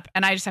clean up.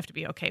 And I just have to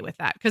be okay with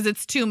that because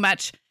it's too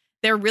much.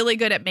 They're really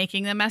good at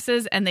making the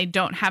messes and they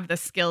don't have the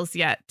skills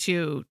yet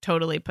to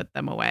totally put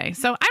them away.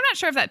 So I'm not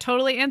sure if that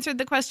totally answered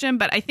the question,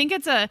 but I think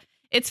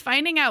it's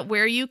finding out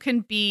where you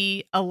can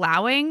be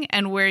allowing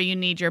and where you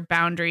need your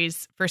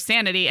boundaries for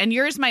sanity. And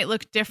yours might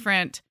look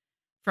different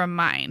from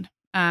mine.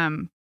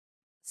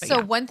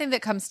 One thing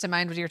that comes to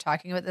mind when you're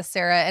talking about this,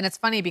 Sarah, and it's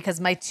funny because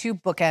my two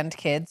bookend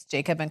kids,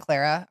 Jacob and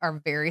Clara, are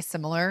very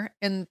similar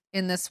in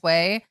this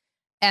way.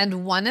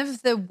 And one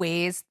of the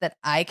ways that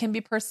I can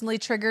be personally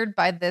triggered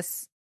by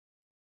this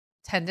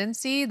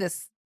tendency,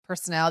 this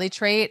personality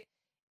trait,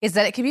 is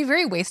that it can be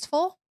very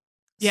wasteful.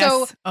 Yes.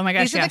 So oh my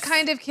gosh, these are the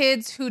kind of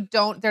kids who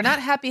they're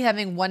not happy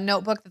having one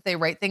notebook that they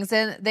write things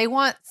in. They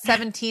want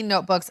 17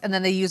 notebooks and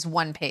then they use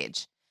one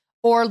page.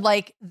 Or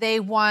like they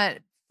want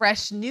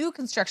fresh new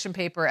construction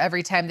paper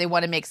every time they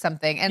want to make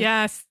something. And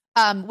yes.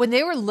 When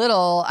they were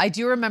little, I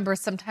do remember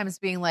sometimes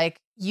being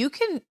like, you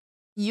can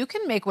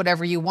make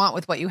whatever you want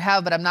with what you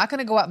have, but I'm not going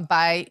to go out and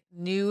buy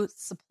new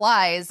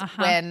supplies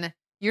when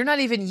you're not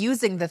even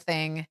using the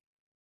thing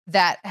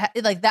that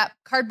like that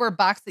cardboard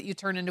box that you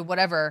turn into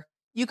whatever.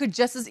 You could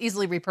just as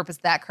easily repurpose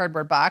that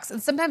cardboard box.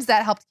 And sometimes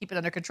that helped keep it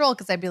under control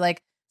because I'd be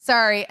like,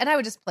 sorry. And I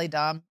would just play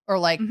dumb or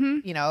like,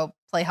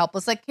 play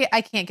helpless. Like, hey,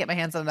 I can't get my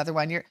hands on another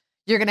one. You're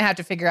going to have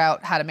to figure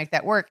out how to make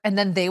that work. And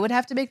then they would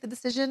have to make the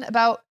decision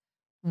about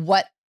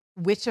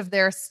which of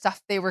their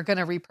stuff they were going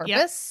to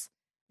repurpose,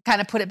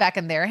 kind of put it back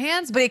in their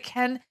hands. But it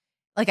can,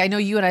 like, I know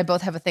you and I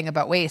both have a thing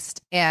about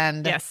waste.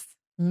 And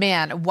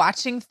man,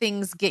 watching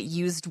things get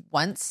used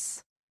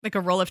once. Like a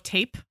roll of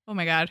tape. Oh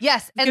my God.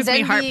 Yes. It gives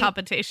me heart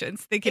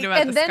palpitations thinking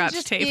about the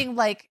Scotch tape. And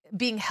then just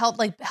being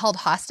held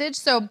hostage.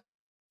 So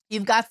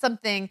you've got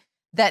something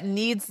that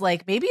needs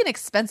like maybe an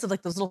expensive,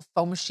 like those little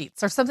foam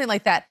sheets or something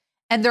like that.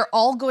 And they're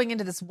all going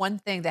into this one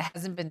thing that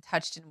hasn't been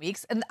touched in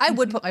weeks. And I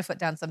would put my foot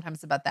down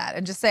sometimes about that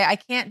and just say, I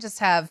can't just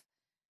have,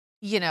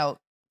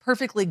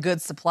 perfectly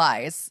good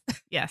supplies.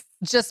 Yes.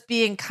 just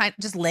being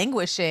just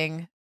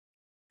languishing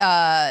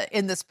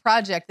in this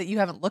project that you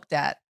haven't looked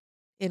at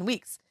in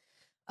weeks.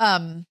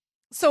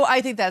 So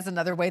I think that's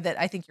another way that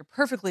I think you're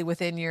perfectly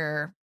within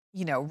your,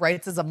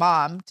 rights as a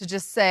mom to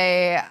just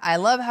say, I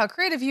love how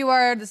creative you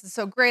are. This is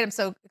so great. I'm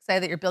so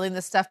excited that you're building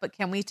this stuff, but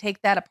can we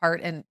take that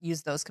apart and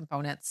use those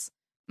components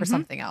for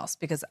something else?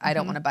 Because I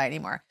don't want to buy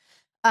anymore.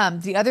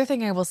 The other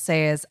thing I will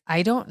say is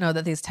I don't know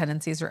that these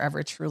tendencies are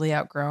ever truly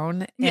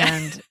outgrown. Yeah.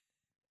 And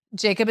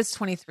Jacob is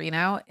 23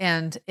 now.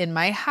 And in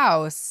my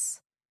house,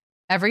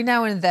 every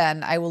now and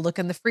then I will look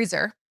in the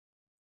freezer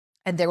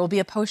and there will be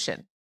a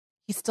potion.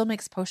 He still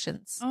makes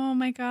potions. Oh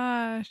my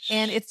gosh.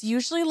 And it's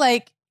usually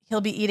like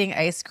he'll be eating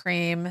ice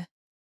cream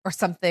or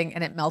something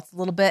and it melts a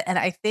little bit. And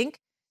I think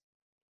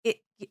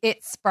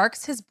it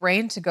sparks his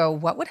brain to go,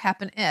 what would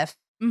happen if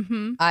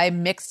I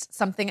mixed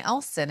something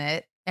else in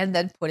it and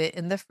then put it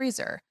in the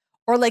freezer?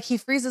 Or like he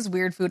freezes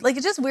weird food, like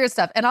it's just weird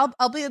stuff. And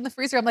I'll be in the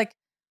freezer. I'm like,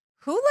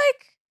 who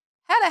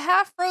had a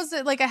half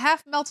frozen, like a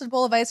half melted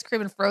bowl of ice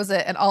cream and froze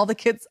it? And all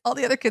the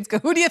other kids go,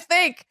 who do you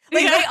think?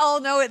 Like they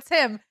all know it's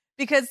him.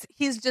 Because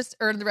he's just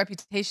earned the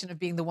reputation of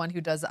being the one who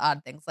does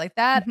odd things like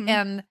that.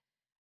 And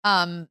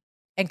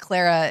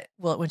Clara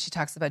when she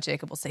talks about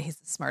Jacob, will say he's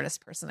the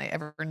smartest person I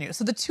ever knew.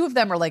 So the two of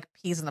them are like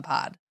peas in the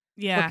pod.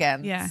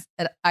 Bookends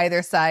at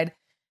either side.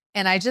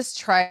 And I just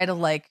try to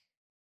like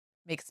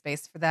make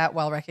space for that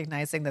while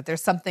recognizing that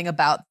there's something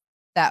about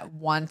that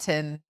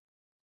wanton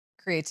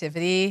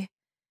creativity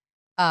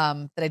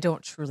that I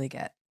don't truly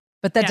get.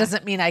 But that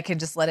doesn't mean I can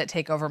just let it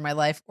take over my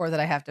life or that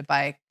I have to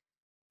buy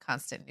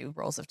constant new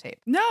rolls of tape.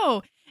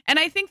 No. And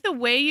I think the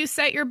way you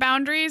set your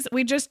boundaries,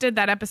 we just did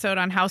that episode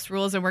on house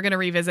rules and we're going to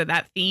revisit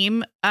that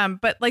theme.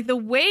 But like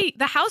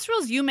the house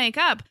rules you make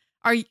up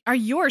are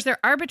yours. They're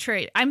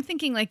arbitrary. I'm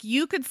thinking like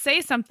you could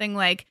say something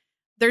like,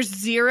 there's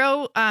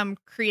zero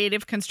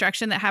creative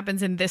construction that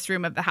happens in this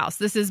room of the house.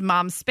 This is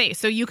mom's space.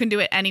 So you can do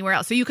it anywhere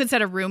else. So you could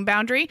set a room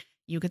boundary.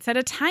 You could set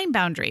a time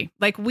boundary.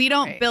 Like we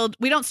don't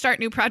start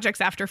new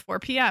projects after 4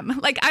 p.m.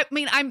 Like,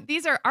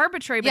 these are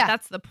arbitrary, but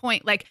that's the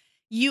point. Like,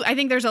 I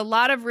think there's a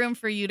lot of room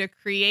for you to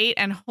create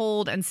and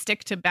hold and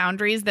stick to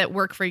boundaries that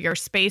work for your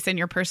space and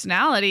your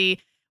personality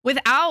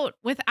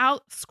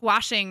without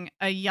squashing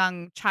a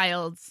young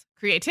child's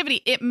creativity.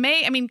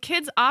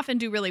 Kids often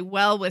do really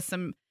well with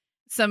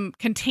some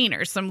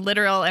containers, some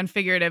literal and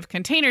figurative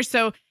containers.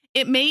 So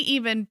it may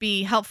even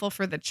be helpful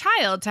for the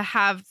child to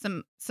have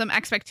some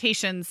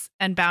expectations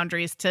and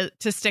boundaries to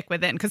stick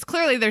within, because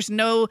clearly there's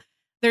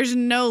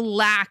no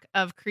lack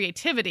of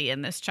creativity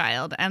in this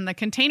child, and the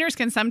containers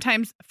can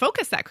sometimes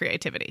focus that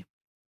creativity.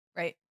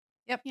 Right.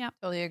 Yep.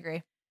 Totally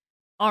agree.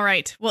 All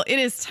right. Well, it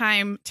is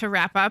time to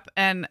wrap up.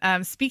 And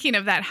speaking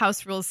of that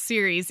House Rules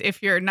series,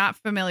 if you're not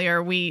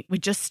familiar, we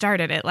just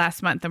started it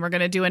last month and we're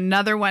going to do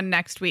another one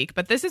next week.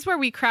 But this is where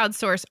we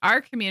crowdsource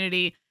our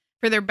community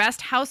for their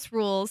best house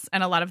rules,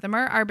 and a lot of them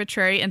are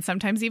arbitrary and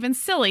sometimes even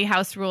silly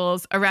house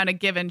rules around a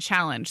given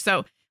challenge.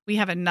 So we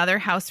have another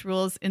house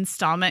rules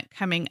installment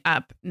coming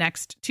up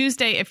next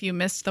Tuesday. If you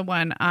missed the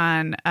one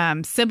on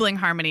sibling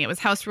harmony, it was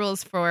house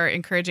rules for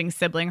encouraging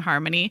sibling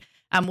harmony.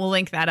 We'll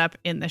link that up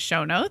in the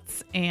show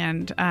notes.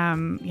 And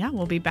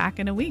we'll be back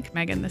in a week.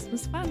 Megan, this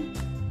was fun.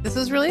 This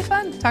was really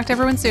fun. Talk to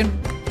everyone soon.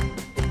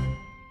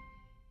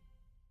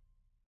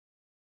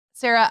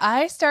 Sarah,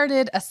 I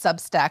started a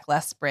Substack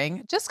last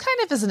spring, just kind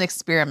of as an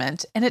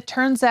experiment, and it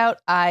turns out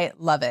I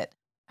love it.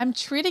 I'm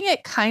treating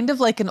it kind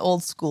of like an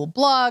old school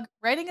blog,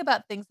 writing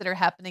about things that are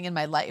happening in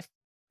my life.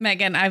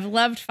 Megan, I've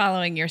loved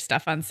following your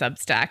stuff on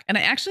Substack, and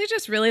I actually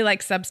just really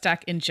like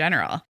Substack in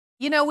general.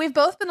 You know, we've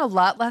both been a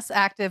lot less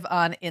active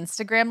on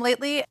Instagram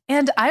lately,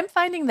 and I'm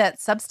finding that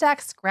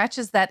Substack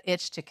scratches that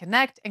itch to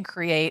connect and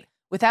create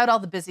without all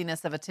the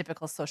busyness of a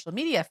typical social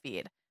media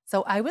feed.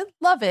 So I would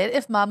love it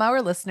if Mom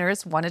Hour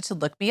listeners wanted to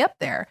look me up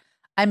there.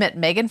 I'm at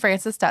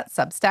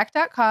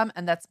meganfrancis.substack.com,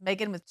 and that's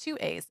Megan with 2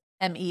 A's,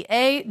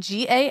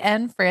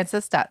 MEAGAN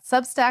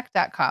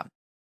Francis.substack.com.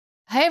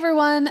 Hi,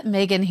 everyone.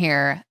 Megan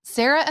here.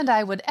 Sarah and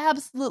I would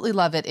absolutely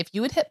love it if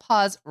you would hit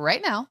pause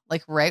right now,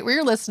 like right where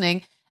you're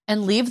listening,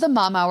 and leave the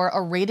Mom Hour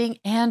a rating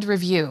and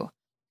review.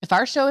 If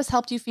our show has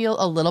helped you feel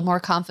a little more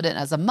confident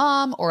as a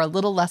mom or a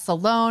little less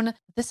alone,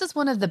 this is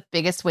one of the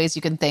biggest ways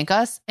you can thank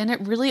us, and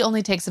it really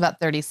only takes about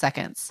 30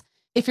 seconds.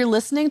 If you're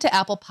listening to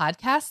Apple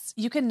Podcasts,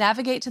 you can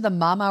navigate to the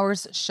Mom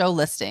Hour's show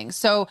listing.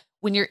 So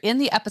when you're in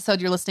the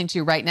episode you're listening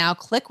to right now,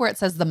 click where it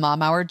says the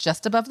Mom Hour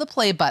just above the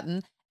play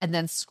button, and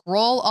then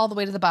scroll all the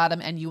way to the bottom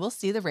and you will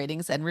see the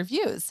ratings and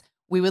reviews.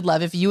 We would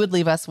love if you would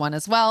leave us one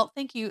as well.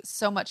 Thank you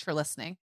so much for listening.